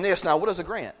understand this. Now what is a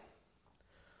grant?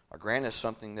 A grant is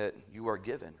something that you are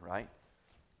given, right?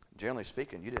 Generally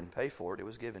speaking, you didn't pay for it. It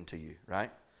was given to you,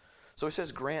 right? So he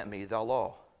says, grant me thy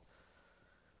law.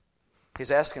 He's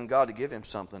asking God to give him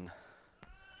something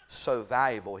so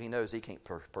valuable he knows he can't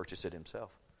purchase it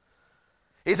himself.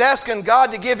 He's asking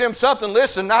God to give him something,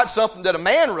 listen, not something that a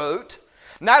man wrote,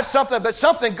 not something, but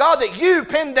something, God, that you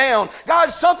pinned down. God,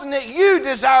 something that you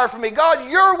desire from me. God,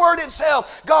 your word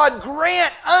itself. God,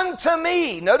 grant unto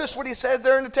me. Notice what he says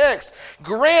there in the text.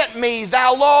 Grant me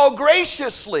thou law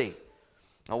graciously.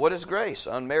 Now, what is grace?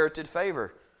 Unmerited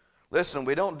favor. Listen,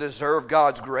 we don't deserve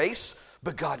God's grace,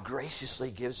 but God graciously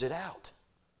gives it out.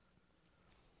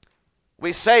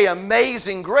 We say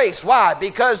amazing grace. Why?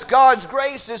 Because God's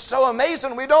grace is so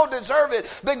amazing we don't deserve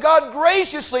it. But God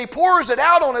graciously pours it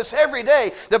out on us every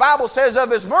day. The Bible says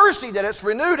of His mercy that it's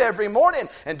renewed every morning.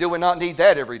 And do we not need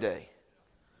that every day?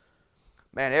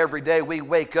 Man, every day we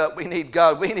wake up, we need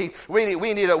God. We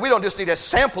don't just need a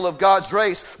sample of God's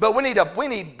grace, but we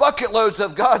need bucket loads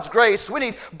of God's grace. We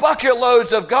need bucket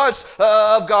loads of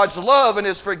God's love and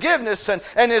His forgiveness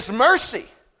and His mercy.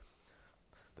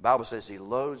 The Bible says He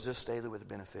loads us daily with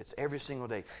benefits every single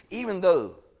day. Even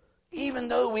though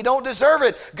we don't deserve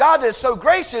it, God is so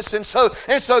gracious and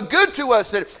so good to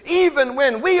us that even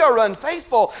when we are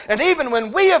unfaithful, and even when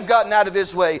we have gotten out of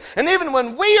His way, and even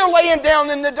when we are laying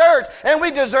down in the dirt and we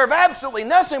deserve absolutely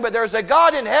nothing, but there's a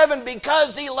God in heaven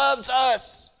because He loves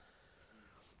us,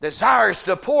 desires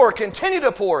to continue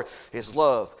to pour His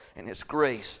love and His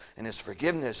grace and His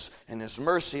forgiveness and His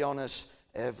mercy on us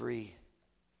every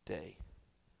day.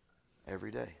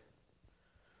 Every day.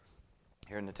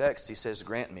 Here in the text, he says,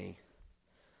 grant me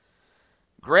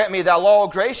thou law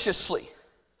graciously.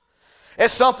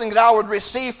 It's something that I would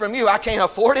receive from you. I can't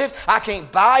afford it. I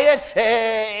can't buy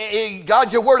it.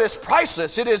 God, your word is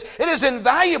priceless. It is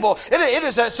invaluable. It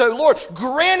is so, Lord,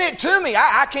 grant it to me.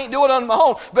 I can't do it on my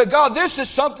own. But God, this is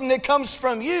something that comes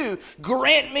from you.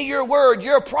 Grant me your word,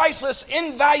 your priceless,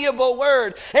 invaluable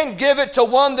word, and give it to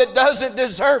one that doesn't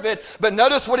deserve it. But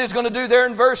notice what he's going to do there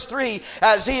in verse 3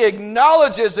 as he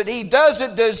acknowledges that he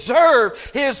doesn't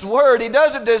deserve his word. He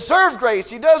doesn't deserve grace.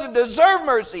 He doesn't deserve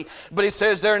mercy. But he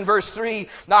says there in verse 3,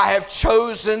 I have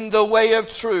chosen the way of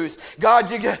truth.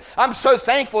 God, I'm so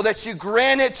thankful that you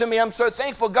granted it to me. I'm so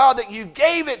thankful, God, that you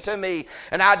gave it to me.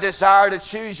 And I desire to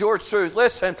choose your truth.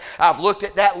 Listen, I've looked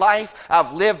at that life.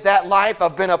 I've lived that life.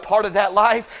 I've been a part of that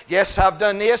life. Yes, I've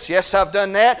done this. Yes, I've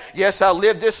done that. Yes, I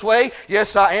lived this way.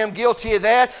 Yes, I am guilty of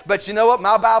that. But you know what?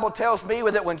 My Bible tells me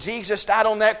that when Jesus died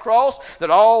on that cross, that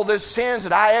all the sins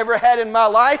that I ever had in my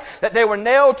life, that they were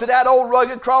nailed to that old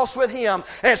rugged cross with Him.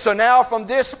 And so now from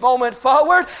this moment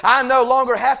forward, I no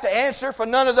longer have to answer for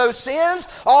none of those sins.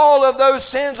 All of those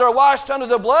sins are washed under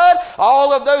the blood.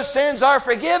 All of those sins are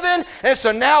forgiven. And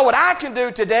so now what I can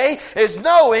do today is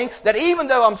knowing that even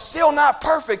though I'm still not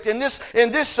perfect in this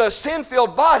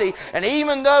sin-filled body, and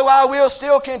even though I will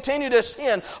still continue to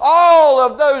sin, all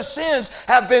of those sins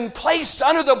have been placed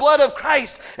under the blood of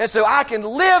Christ. And so I can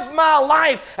live my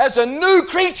life as a new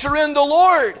creature in the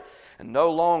Lord and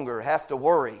no longer have to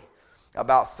worry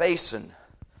about facing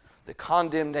the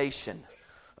condemnation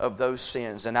of those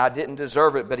sins. And I didn't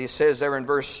deserve it, but he says there in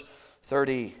verse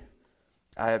 30,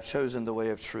 I have chosen the way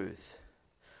of truth.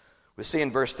 We see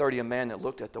in verse 30 a man that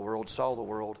looked at the world, saw the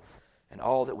world, and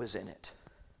all that was in it.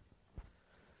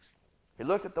 He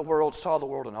looked at the world, saw the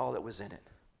world, and all that was in it.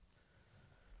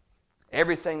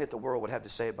 Everything that the world would have to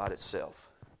say about itself.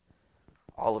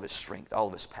 All of its strength, all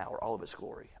of its power, all of its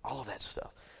glory, all of that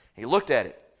stuff. He looked at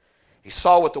it. He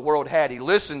saw what the world had. He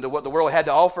listened to what the world had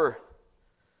to offer.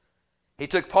 He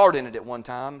took part in it at one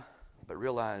time, but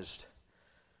realized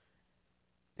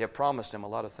it promised him a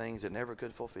lot of things it never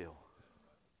could fulfill.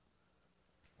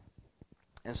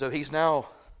 And so he's now,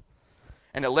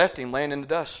 and it left him laying in the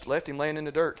dust, left him laying in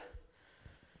the dirt.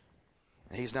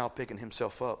 And he's now picking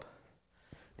himself up.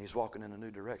 And he's walking in a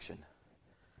new direction.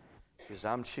 Because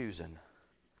I'm choosing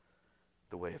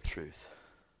the way of truth.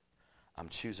 I'm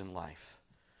choosing life.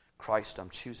 Christ, I'm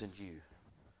choosing you.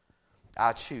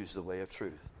 I choose the way of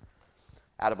truth.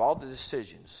 Out of all the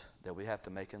decisions that we have to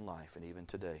make in life, and even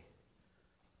today,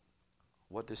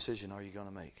 what decision are you going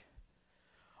to make?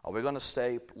 Are we going to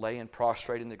stay laying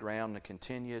prostrate in the ground and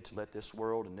continue to let this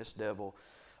world and this devil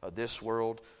of this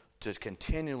world to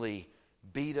continually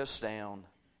beat us down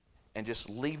and just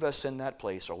leave us in that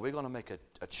place? Or are we going to make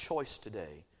a choice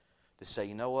today to say,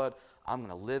 you know what? I'm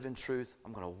going to live in truth.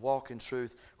 I'm going to walk in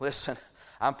truth. Listen,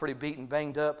 I'm pretty beaten,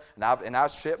 banged up, and I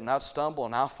trip and I stumble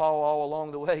and I fall all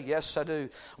along the way. Yes, I do.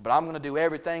 But I'm going to do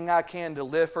everything I can to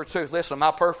live for truth. Listen, am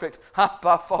I perfect?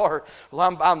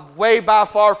 I'm way by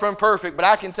far from perfect. But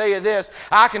I can tell you this: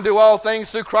 I can do all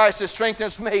things through Christ that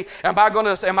strengthens me. Am I going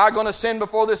to sin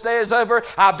before this day is over?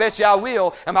 I bet you I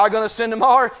will. Am I going to sin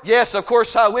tomorrow? Yes, of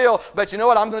course I will. But you know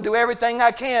what? I'm going to do everything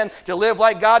I can to live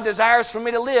like God desires for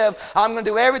me to live. I'm going to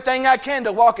do everything I can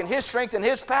to walk in His strength and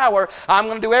His power. I'm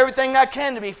going to do everything I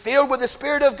can to be filled with the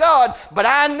Spirit of God. But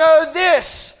I know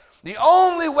this. The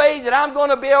only way that I'm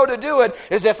going to be able to do it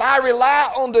is if I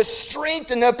rely on the strength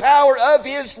and the power of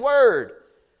His Word.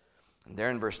 And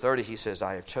there in verse 30 he says,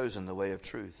 I have chosen the way of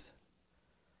truth.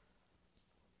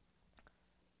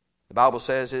 The Bible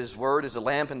says His Word is a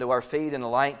lamp unto our feet and a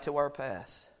light to our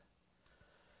path.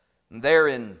 And there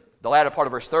in the latter part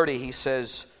of verse 30 he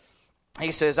says,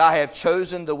 I have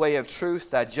chosen the way of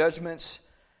truth, thy judgments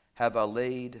have I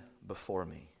laid before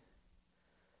me.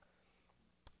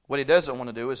 What he doesn't want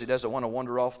to do is he doesn't want to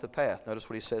wander off the path. Notice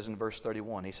what he says in verse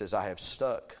 31. He says, I have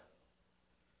stuck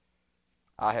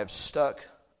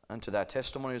unto thy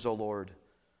testimonies, O Lord,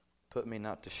 put me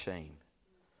not to shame.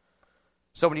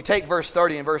 So when you take verse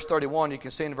 30 and verse 31, you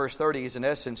can see in verse 30 he's in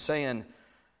essence saying,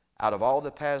 out of all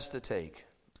the paths to take,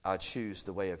 I choose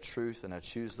the way of truth and I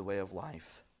choose the way of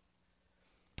life.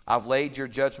 I've laid your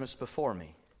judgments before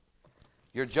me.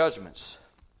 Your judgments,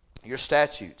 your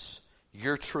statutes,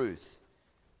 your truth.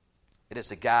 It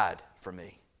is a guide for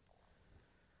me.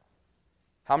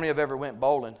 How many have ever went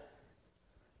bowling?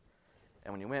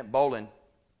 And when you went bowling,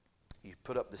 you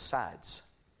put up the sides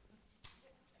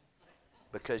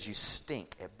because you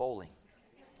stink at bowling.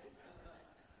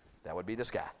 That would be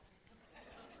this guy.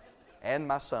 And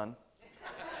my son.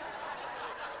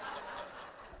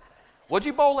 What'd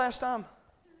you bowl last time?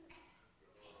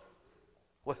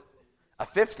 What? A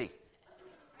 50.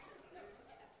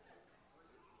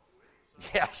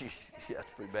 Yeah,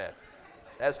 that's pretty bad.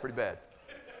 That's pretty bad.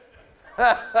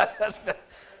 That's bad.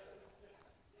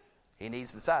 He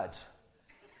needs the sides.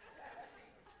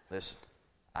 Listen,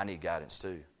 I need guidance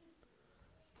too.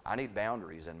 I need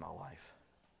boundaries in my life.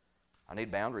 I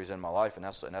need boundaries in my life, and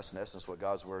that's in essence what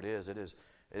God's Word is. It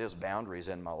is boundaries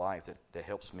in my life that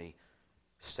helps me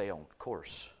stay on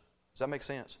course. Does that make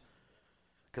sense?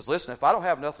 Because listen, if I don't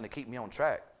have nothing to keep me on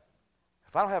track,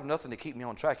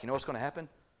 you know what's going to happen?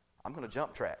 I'm going to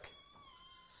jump track.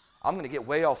 I'm going to get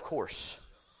way off course.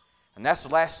 And that's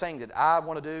the last thing that I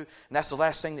want to do, and that's the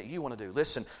last thing that you want to do.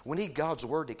 Listen, we need God's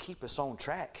Word to keep us on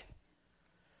track.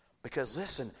 Because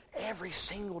listen, every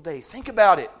single day, think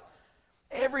about it.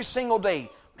 Every single day,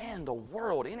 man, the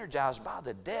world energized by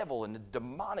the devil and the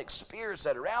demonic spirits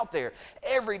that are out there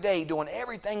every day doing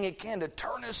everything it can to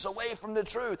turn us away from the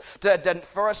truth,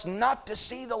 for us not to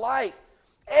see the light.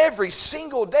 Every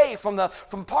single day from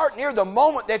part near the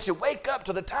moment that you wake up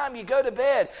to the time you go to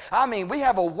bed. I mean, we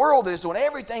have a world that is doing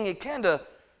everything it can to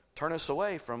turn us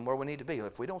away from where we need to be.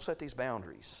 If we don't set these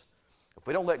boundaries, if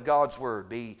we don't let God's Word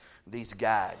be these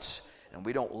guides, and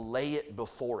we don't lay it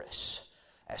before us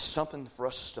as something for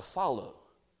us to follow,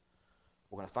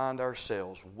 we're going to find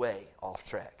ourselves way off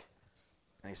track.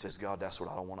 And he says, God, that's what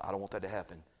I don't want. I don't want that to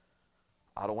happen.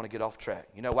 I don't want to get off track.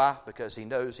 You know why? Because he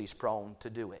knows he's prone to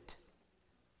do it.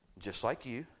 Just like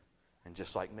you and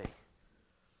just like me.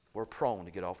 We're prone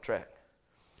to get off track.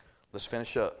 Let's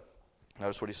finish up.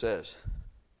 Notice what he says.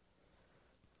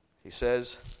 He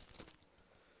says,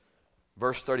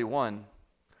 verse 31,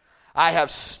 I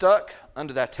have stuck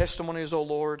unto thy testimonies, O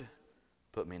Lord,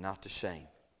 put me not to shame.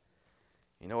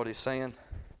 You know what he's saying?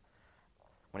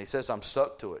 When he says I'm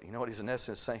stuck to it, you know what he's in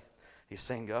essence saying? He's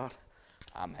saying, God,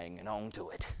 I'm hanging on to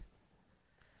it.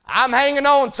 I'm hanging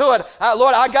on to it.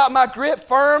 Lord, I got my grip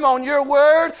firm on your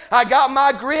word. I got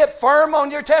my grip firm on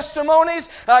your testimonies.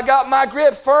 I got my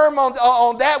grip firm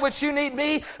on that which you need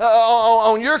me,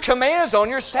 on your commands, on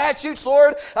your statutes,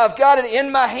 Lord. I've got it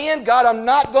in my hand. God, I'm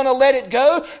not going to let it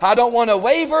go. I don't want to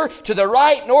waver to the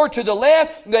right nor to the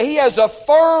left. That he has a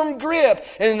firm grip.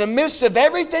 And in the midst of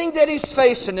everything that he's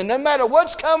facing, and no matter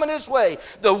what's coming his way,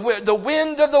 the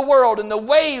wind of the world and the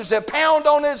waves that pound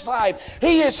on his life,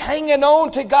 he is hanging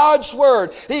on to God's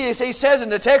word. He says in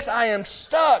the text, I am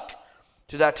stuck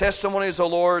to thy testimonies, O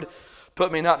Lord,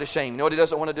 put me not to shame. You know what he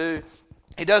doesn't want to do?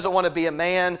 He doesn't want to be a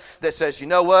man that says, you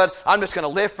know what, I'm just going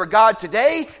to live for God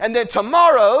today, and then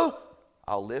tomorrow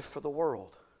I'll live for the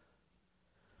world.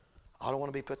 I don't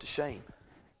want to be put to shame.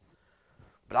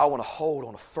 But I want to hold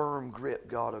on a firm grip,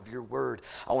 God, of your word.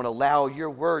 I want to allow your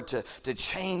word to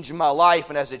change my life.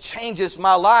 And as it changes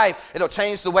my life, it'll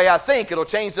change the way I think. It'll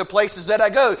change the places that I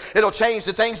go. It'll change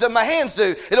the things that my hands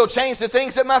do. It'll change the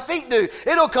things that my feet do.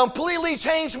 It'll completely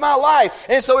change my life.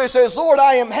 And so it says, Lord,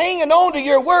 I am hanging on to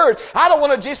your word. I don't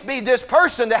want to just be this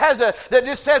person that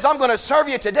just says, I'm going to serve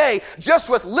you today just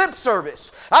with lip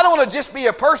service. I don't want to just be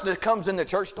a person that comes in the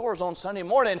church doors on Sunday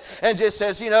morning and just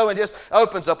says, and just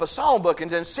opens up a songbook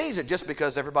and and sees it just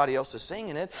because everybody else is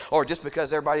singing it or just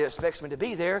because everybody expects me to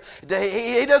be there.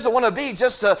 He doesn't want to be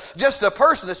just a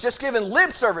person that's just giving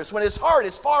lip service when his heart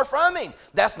is far from Him.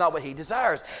 That's not what He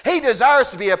desires. He desires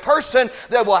to be a person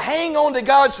that will hang on to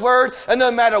God's Word, and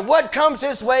no matter what comes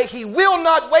his way, he will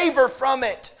not waver from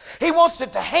it. He wants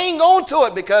it to hang on to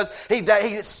it because he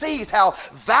sees how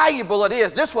valuable it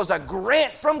is. This was a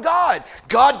grant from God.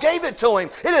 God gave it to him.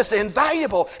 It is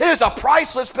invaluable. It is a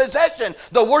priceless possession,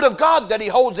 the Word of God that he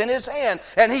holds in his hand.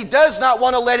 And he does not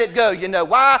want to let it go. You know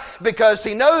why? Because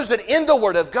he knows that in the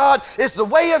Word of God is the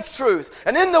way of truth.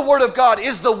 And in the Word of God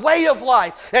is the way of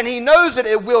life. And he knows that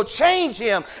it will change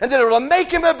him and that it will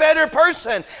make him a better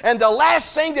person. And the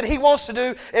last thing that he wants to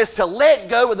do is to let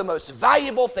go of the most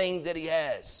valuable thing that he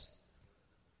has.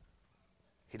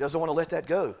 He doesn't want to let that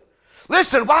go.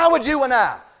 Listen, why would you and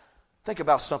I think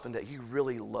about something that you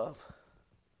really love,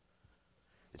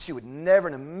 that you would never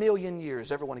in a million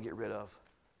years ever want to get rid of?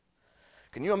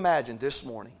 Can you imagine this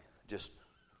morning just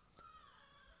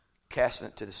casting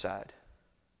it to the side?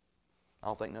 I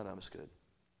don't think none of us could.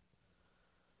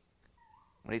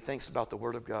 When he thinks about the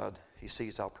Word of God, he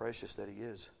sees how precious that he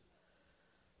is.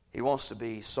 He wants to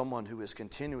be someone who is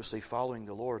continuously following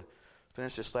the Lord.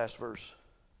 Finish this last verse.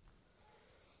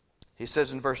 He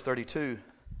says in verse 32,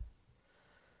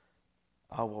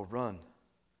 I will run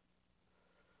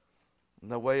in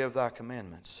the way of thy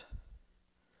commandments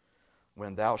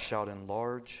when thou shalt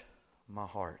enlarge my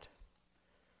heart.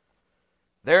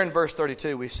 There in verse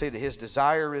 32, we see that his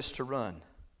desire is to run,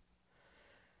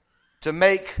 to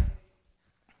make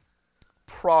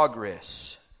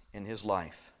progress in his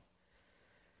life,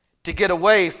 to get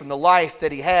away from the life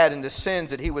that he had and the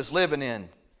sins that he was living in.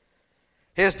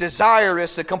 His desire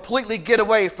is to completely get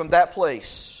away from that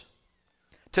place,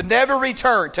 to never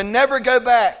return, to never go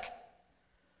back.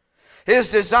 His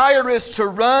desire is to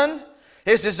run.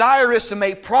 His desire is to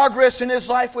make progress in his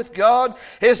life with God.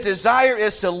 His desire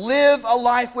is to live a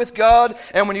life with God.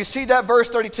 And when you see that verse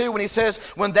 32, when he says,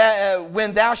 when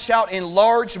thou shalt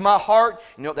enlarge my heart,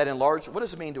 you know what that enlarge? What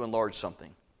does it mean to enlarge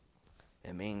something?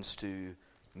 It means to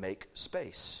make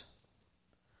space.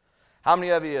 How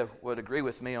many of you would agree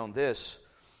with me on this,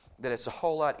 that it's a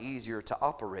whole lot easier to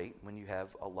operate when you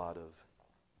have a lot of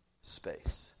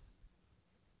space?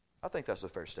 I think that's a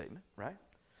fair statement, right?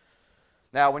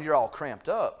 Now, when you're all cramped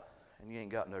up and you ain't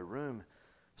got no room,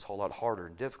 it's a whole lot harder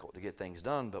and difficult to get things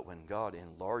done. But when God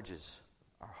enlarges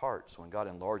our hearts, when God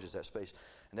enlarges that space,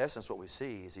 in essence what we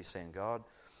see is He's saying, God,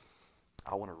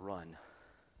 I want to run.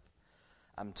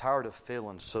 I'm tired of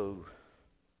feeling so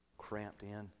cramped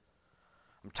in.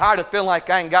 I'm tired of feeling like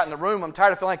I ain't got in the room. I'm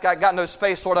tired of feeling like I got no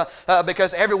space, sort of,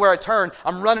 because everywhere I turn,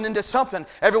 I'm running into something.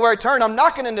 Everywhere I turn, I'm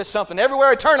knocking into something. Everywhere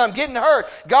I turn, I'm getting hurt.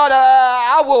 God,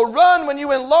 I will run when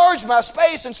you enlarge my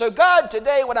space. And so, God,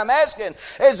 today what I'm asking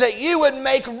is that you would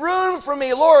make room for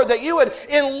me, Lord, that you would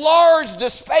enlarge the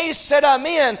space that I'm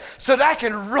in so that I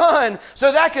can run,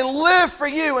 so that I can live for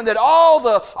you, and that all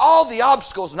the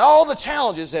obstacles and all the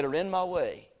challenges that are in my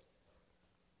way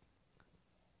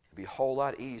will be a whole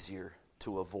lot easier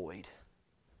to avoid.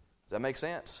 Does that make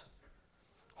sense?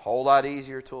 A whole lot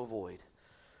easier to avoid.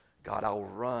 God, I will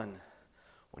run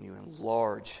when you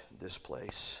enlarge this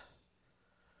place.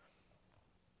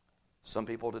 Some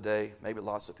people today, maybe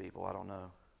lots of people, I don't know,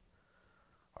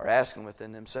 are asking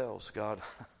within themselves, God,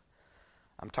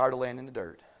 I'm tired of laying in the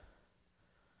dirt.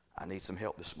 I need some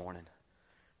help this morning.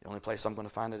 The only place I'm going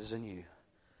to find it is in you.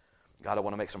 God, I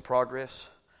want to make some progress.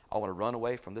 I want to run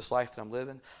away from this life that I'm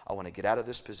living. I want to get out of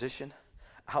this position.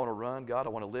 I want to run, God. I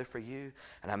want to live for you.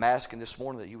 And I'm asking this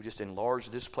morning that you would just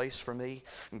enlarge this place for me.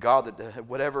 And God, that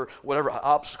whatever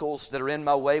obstacles that are in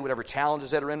my way, whatever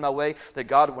challenges that are in my way, that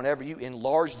God, whenever you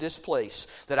enlarge this place,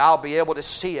 that I'll be able to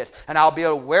see it and I'll be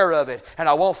aware of it and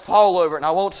I won't fall over it and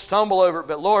I won't stumble over it.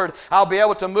 But Lord, I'll be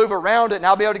able to move around it and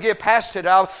I'll be able to get past it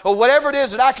or whatever it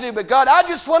is that I can do. But God, I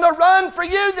just want to run for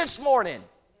you this morning.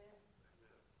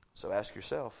 So ask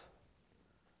yourself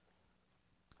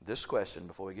this question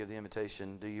before we give the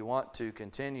invitation: do you want to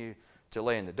continue to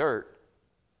lay in the dirt,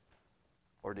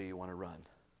 or do you want to run?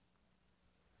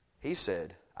 He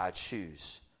said, I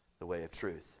choose the way of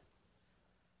truth.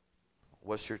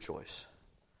 What's your choice?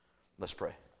 Let's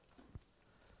pray.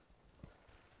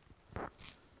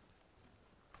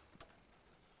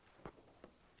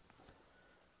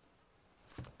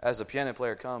 As the piano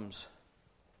player comes,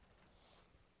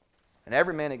 and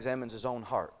every man examines his own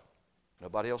heart,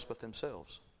 nobody else but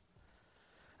themselves.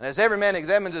 And as every man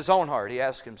examines his own heart, he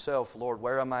asks himself, Lord,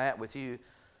 where am I at with you?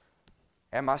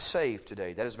 Am I saved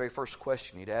today? That is the very first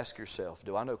question you'd ask yourself.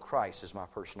 Do I know Christ as my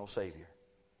personal Savior?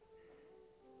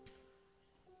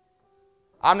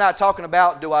 I'm not talking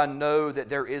about, do I know that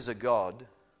there is a God?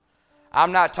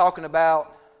 I'm not talking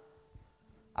about,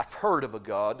 I've heard of a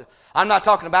God. I'm not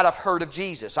talking about, I've heard of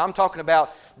Jesus. I'm talking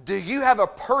about, do you have a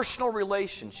personal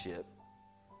relationship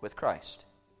with Christ?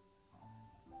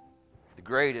 The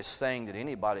greatest thing that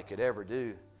anybody could ever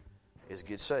do is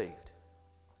get saved.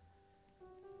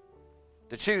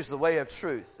 To choose the way of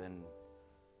truth and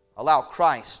allow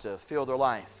Christ to fill their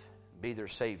life, be their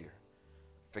Savior.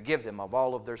 Forgive them of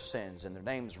all of their sins, and their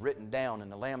names written down in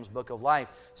the Lamb's Book of Life,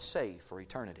 saved for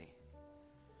eternity.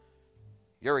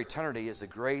 Your eternity is the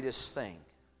greatest thing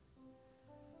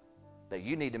that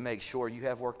you need to make sure you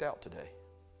have worked out today.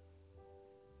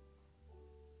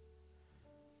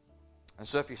 And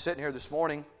so if you're sitting here this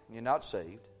morning and you're not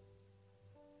saved,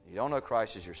 you don't know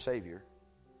Christ as your Savior,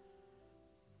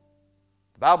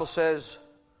 the Bible says,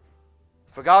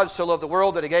 "For God so loved the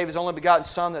world that He gave His only begotten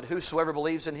Son, that whosoever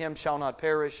believes in Him shall not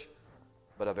perish,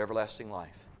 but have everlasting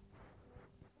life."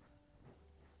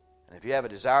 And if you have a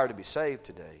desire to be saved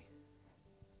today,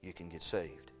 you can get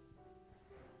saved.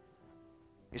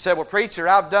 You said, "Well, preacher,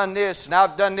 I've done this, and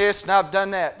I've done this, and I've done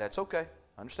that." That's okay.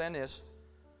 Understand this.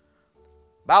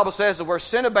 The Bible says that where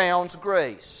sin abounds,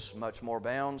 grace much more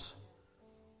abounds.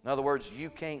 In other words, you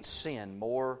can't sin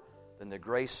more than the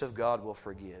grace of God will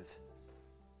forgive.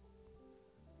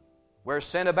 Where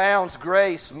sin abounds,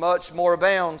 grace much more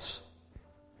abounds.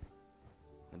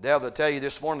 The devil will tell you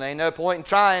this morning, there ain't no point in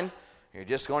trying. You're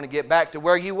just going to get back to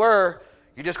where you were.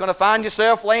 You're just going to find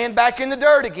yourself laying back in the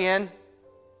dirt again.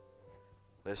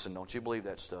 Listen, don't you believe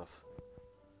that stuff.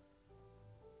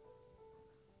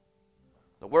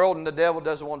 The world and the devil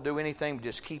doesn't want to do anything but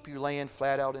just keep you laying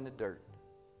flat out in the dirt.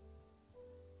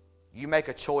 You make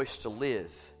a choice to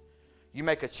live. You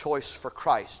make a choice for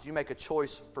Christ. You make a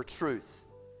choice for truth.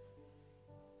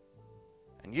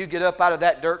 And you get up out of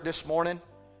that dirt this morning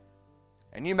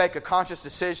and you make a conscious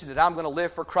decision that I'm going to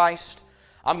live for Christ.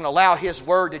 I'm going to allow His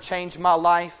Word to change my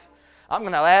life. I'm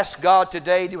going to ask God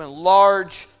today to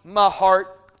enlarge my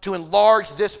heart, to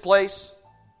enlarge this place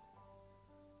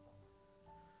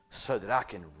so that I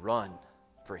can run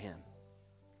for Him.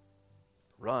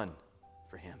 Run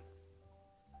for Him.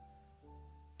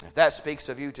 If that speaks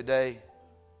of you today,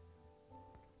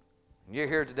 and you're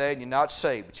here today and you're not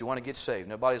saved, but you want to get saved.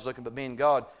 Nobody's looking but me and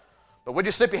God. But would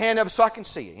you slip your hand up so I can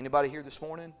see you? Anybody here this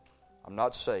morning? I'm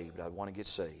not saved, but I want to get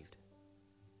saved.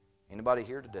 Anybody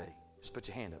here today? Just put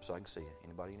your hand up so I can see you.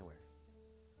 Anybody anywhere?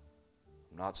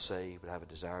 I'm not saved, but I have a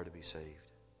desire to be saved.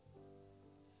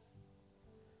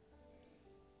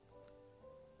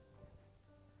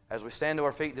 As we stand to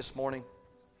our feet this morning,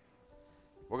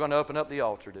 we're going to open up the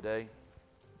altar today.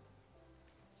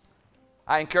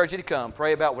 I encourage you to come.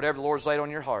 Pray about whatever the Lord's laid on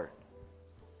your heart.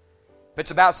 If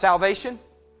it's about salvation,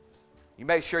 you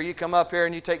make sure you come up here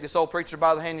and you take this old preacher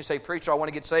by the hand and you say, "Preacher, I want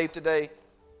to get saved today."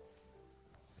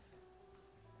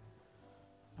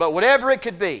 But whatever it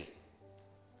could be,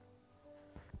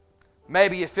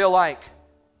 maybe you feel like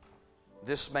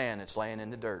this man that's laying in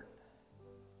the dirt.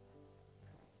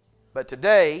 But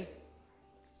today,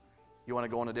 you want to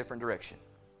go in a different direction.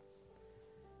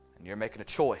 And you're making a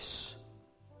choice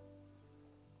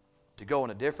to go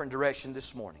in a different direction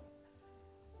this morning.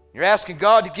 You're asking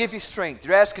God to give you strength.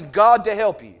 You're asking God to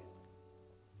help you.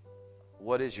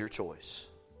 What is your choice?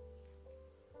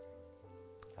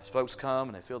 As folks come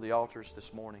and they fill the altars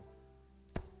this morning,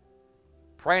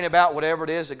 praying about whatever it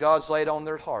is that God's laid on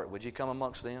their heart, would you come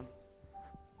amongst them?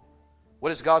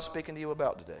 What is God speaking to you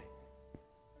about today?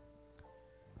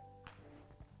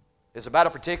 Is it about a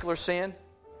particular sin?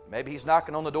 Maybe He's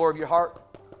knocking on the door of your heart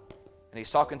and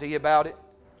He's talking to you about it.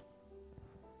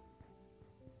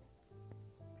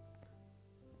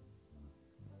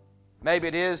 Maybe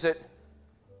it is that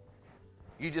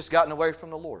you just gotten away from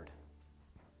the Lord.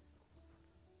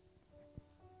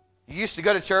 You used to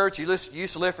go to church, you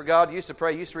used to live for God, you used to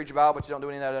pray, you used to read your Bible, but you don't do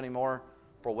any of that anymore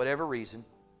for whatever reason.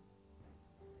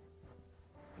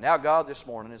 Now God this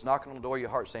morning is knocking on the door of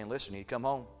your heart saying, "Listen, you come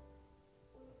home.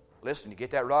 Listen, you get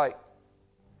that right."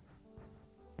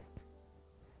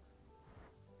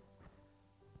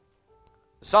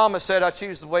 The psalmist said, "I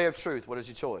choose the way of truth." What is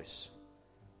your choice?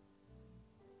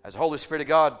 As the Holy Spirit of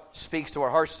God speaks to our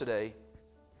hearts today,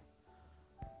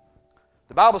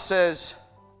 the Bible says,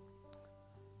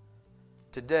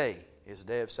 today is the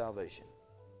day of salvation.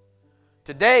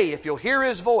 Today, if you'll hear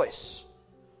His voice,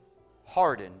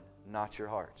 harden not your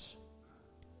hearts.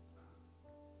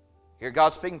 Hear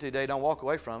God speaking to you today, don't walk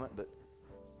away from it, but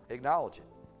acknowledge it.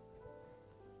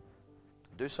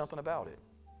 Do something about it.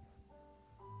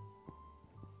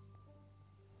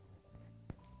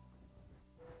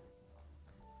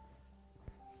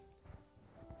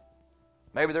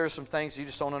 Maybe there are some things you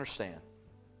just don't understand.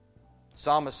 The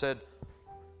psalmist said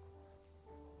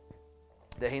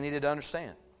that he needed to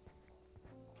understand.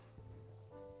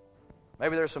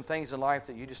 Maybe there are some things in life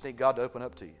that you just need God to open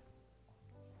up to you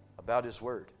about His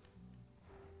Word.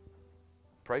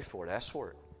 Pray for it. Ask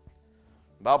for it.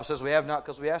 The Bible says we have not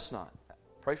because we ask not.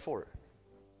 Pray for it.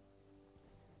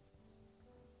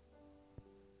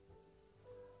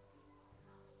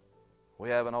 We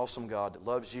have an awesome God that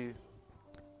loves you,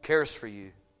 cares for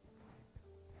you,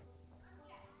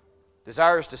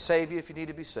 desires to save you if you need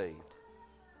to be saved,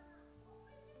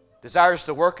 desires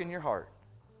to work in your heart.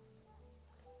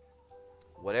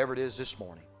 Whatever it is this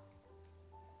morning.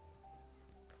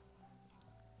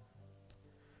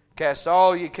 Cast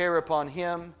all your care upon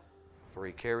Him, for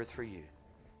He careth for you.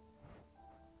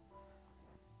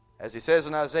 As He says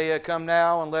in Isaiah, come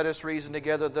now and let us reason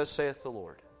together, thus saith the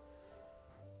Lord.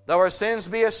 Though our sins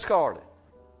be as scarlet,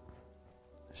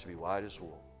 they shall be white as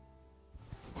wool.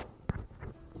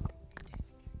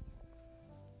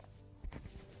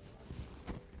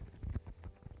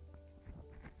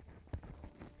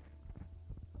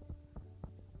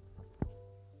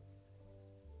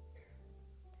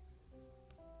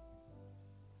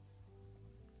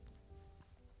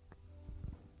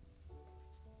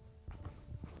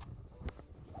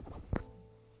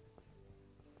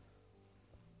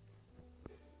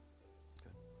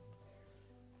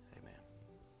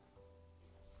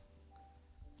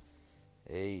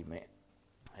 Amen.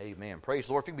 Amen. Praise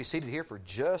the Lord. If you can be seated here for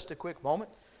just a quick moment.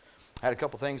 I had a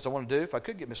couple things I want to do. If I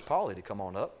could get Miss Polly to come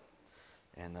on up.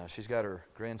 And she's got her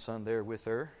grandson there with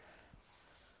her.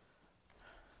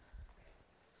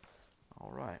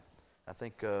 All right. I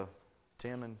think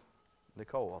Tim and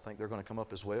Nicole, I think they're going to come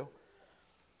up as well.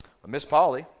 But Miss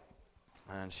Polly,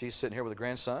 and she's sitting here with a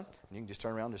grandson. And you can just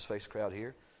turn around and just face the crowd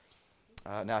here.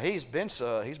 Now he's been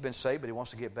saved, but he wants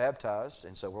to get baptized,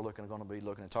 and so we're going to be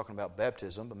looking and talking about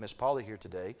baptism. But Miss Polly here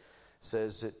today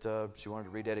says that she wanted to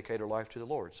rededicate her life to the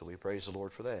Lord, so we praise the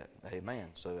Lord for that. Amen.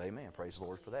 So amen. Praise the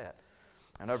Lord for that.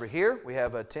 And over here we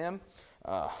have Tim.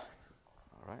 All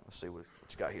right, let's see what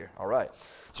you got here. All right.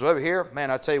 So over here,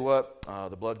 man, I tell you what,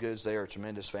 the Bloodgoods, they are a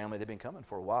tremendous family. They've been coming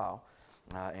for a while.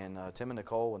 And Tim and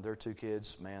Nicole and their two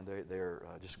kids, man, they're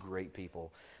just great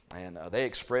people. And they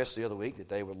expressed the other week that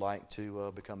they would like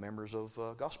to become members of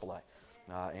Gospel Light.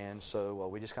 And so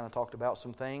we just kind of talked about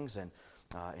some things. And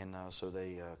so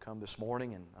they come this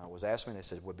morning and was asking me, they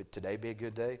said, would today be a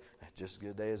good day? Just as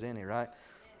good day as any, right?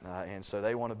 And so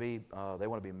they want to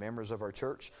be members of our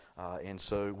church. And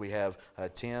so we have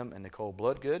Tim and Nicole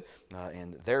Bloodgood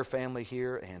and their family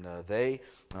here. And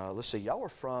let's see, y'all were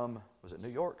from, was it New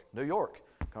York? New York.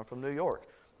 Come from New York.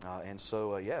 And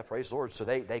so, yeah, praise the Lord. So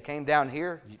they came down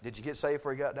here. Did you get saved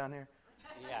before you got down here?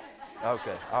 Yes.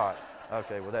 Okay, all right.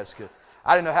 Okay, well, that's good.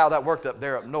 I didn't know how that worked up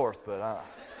there up north, but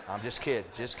I'm just kidding.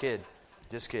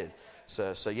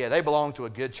 So yeah, they belong to a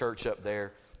good church up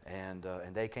there, and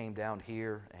they came down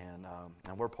here, and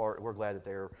we're glad that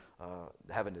they're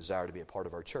having a desire to be a part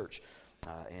of our church.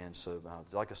 And so,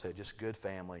 like I said, just good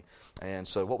family. And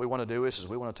so what we want to do is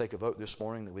we want to take a vote this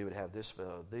morning that we would have the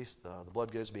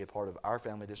Bloodgoods be a part of our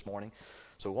family this morning.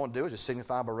 So what we want to do is just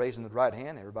signify by raising the right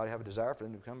hand. Everybody have a desire for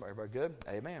them to come. Everybody good?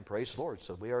 Amen. Praise the Lord.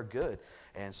 So we are good.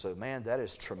 And so, man, that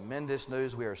is tremendous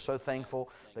news. We are so thankful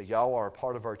that y'all are a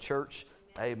part of our church.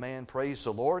 Amen. Praise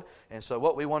the Lord. And so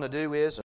what we want to do is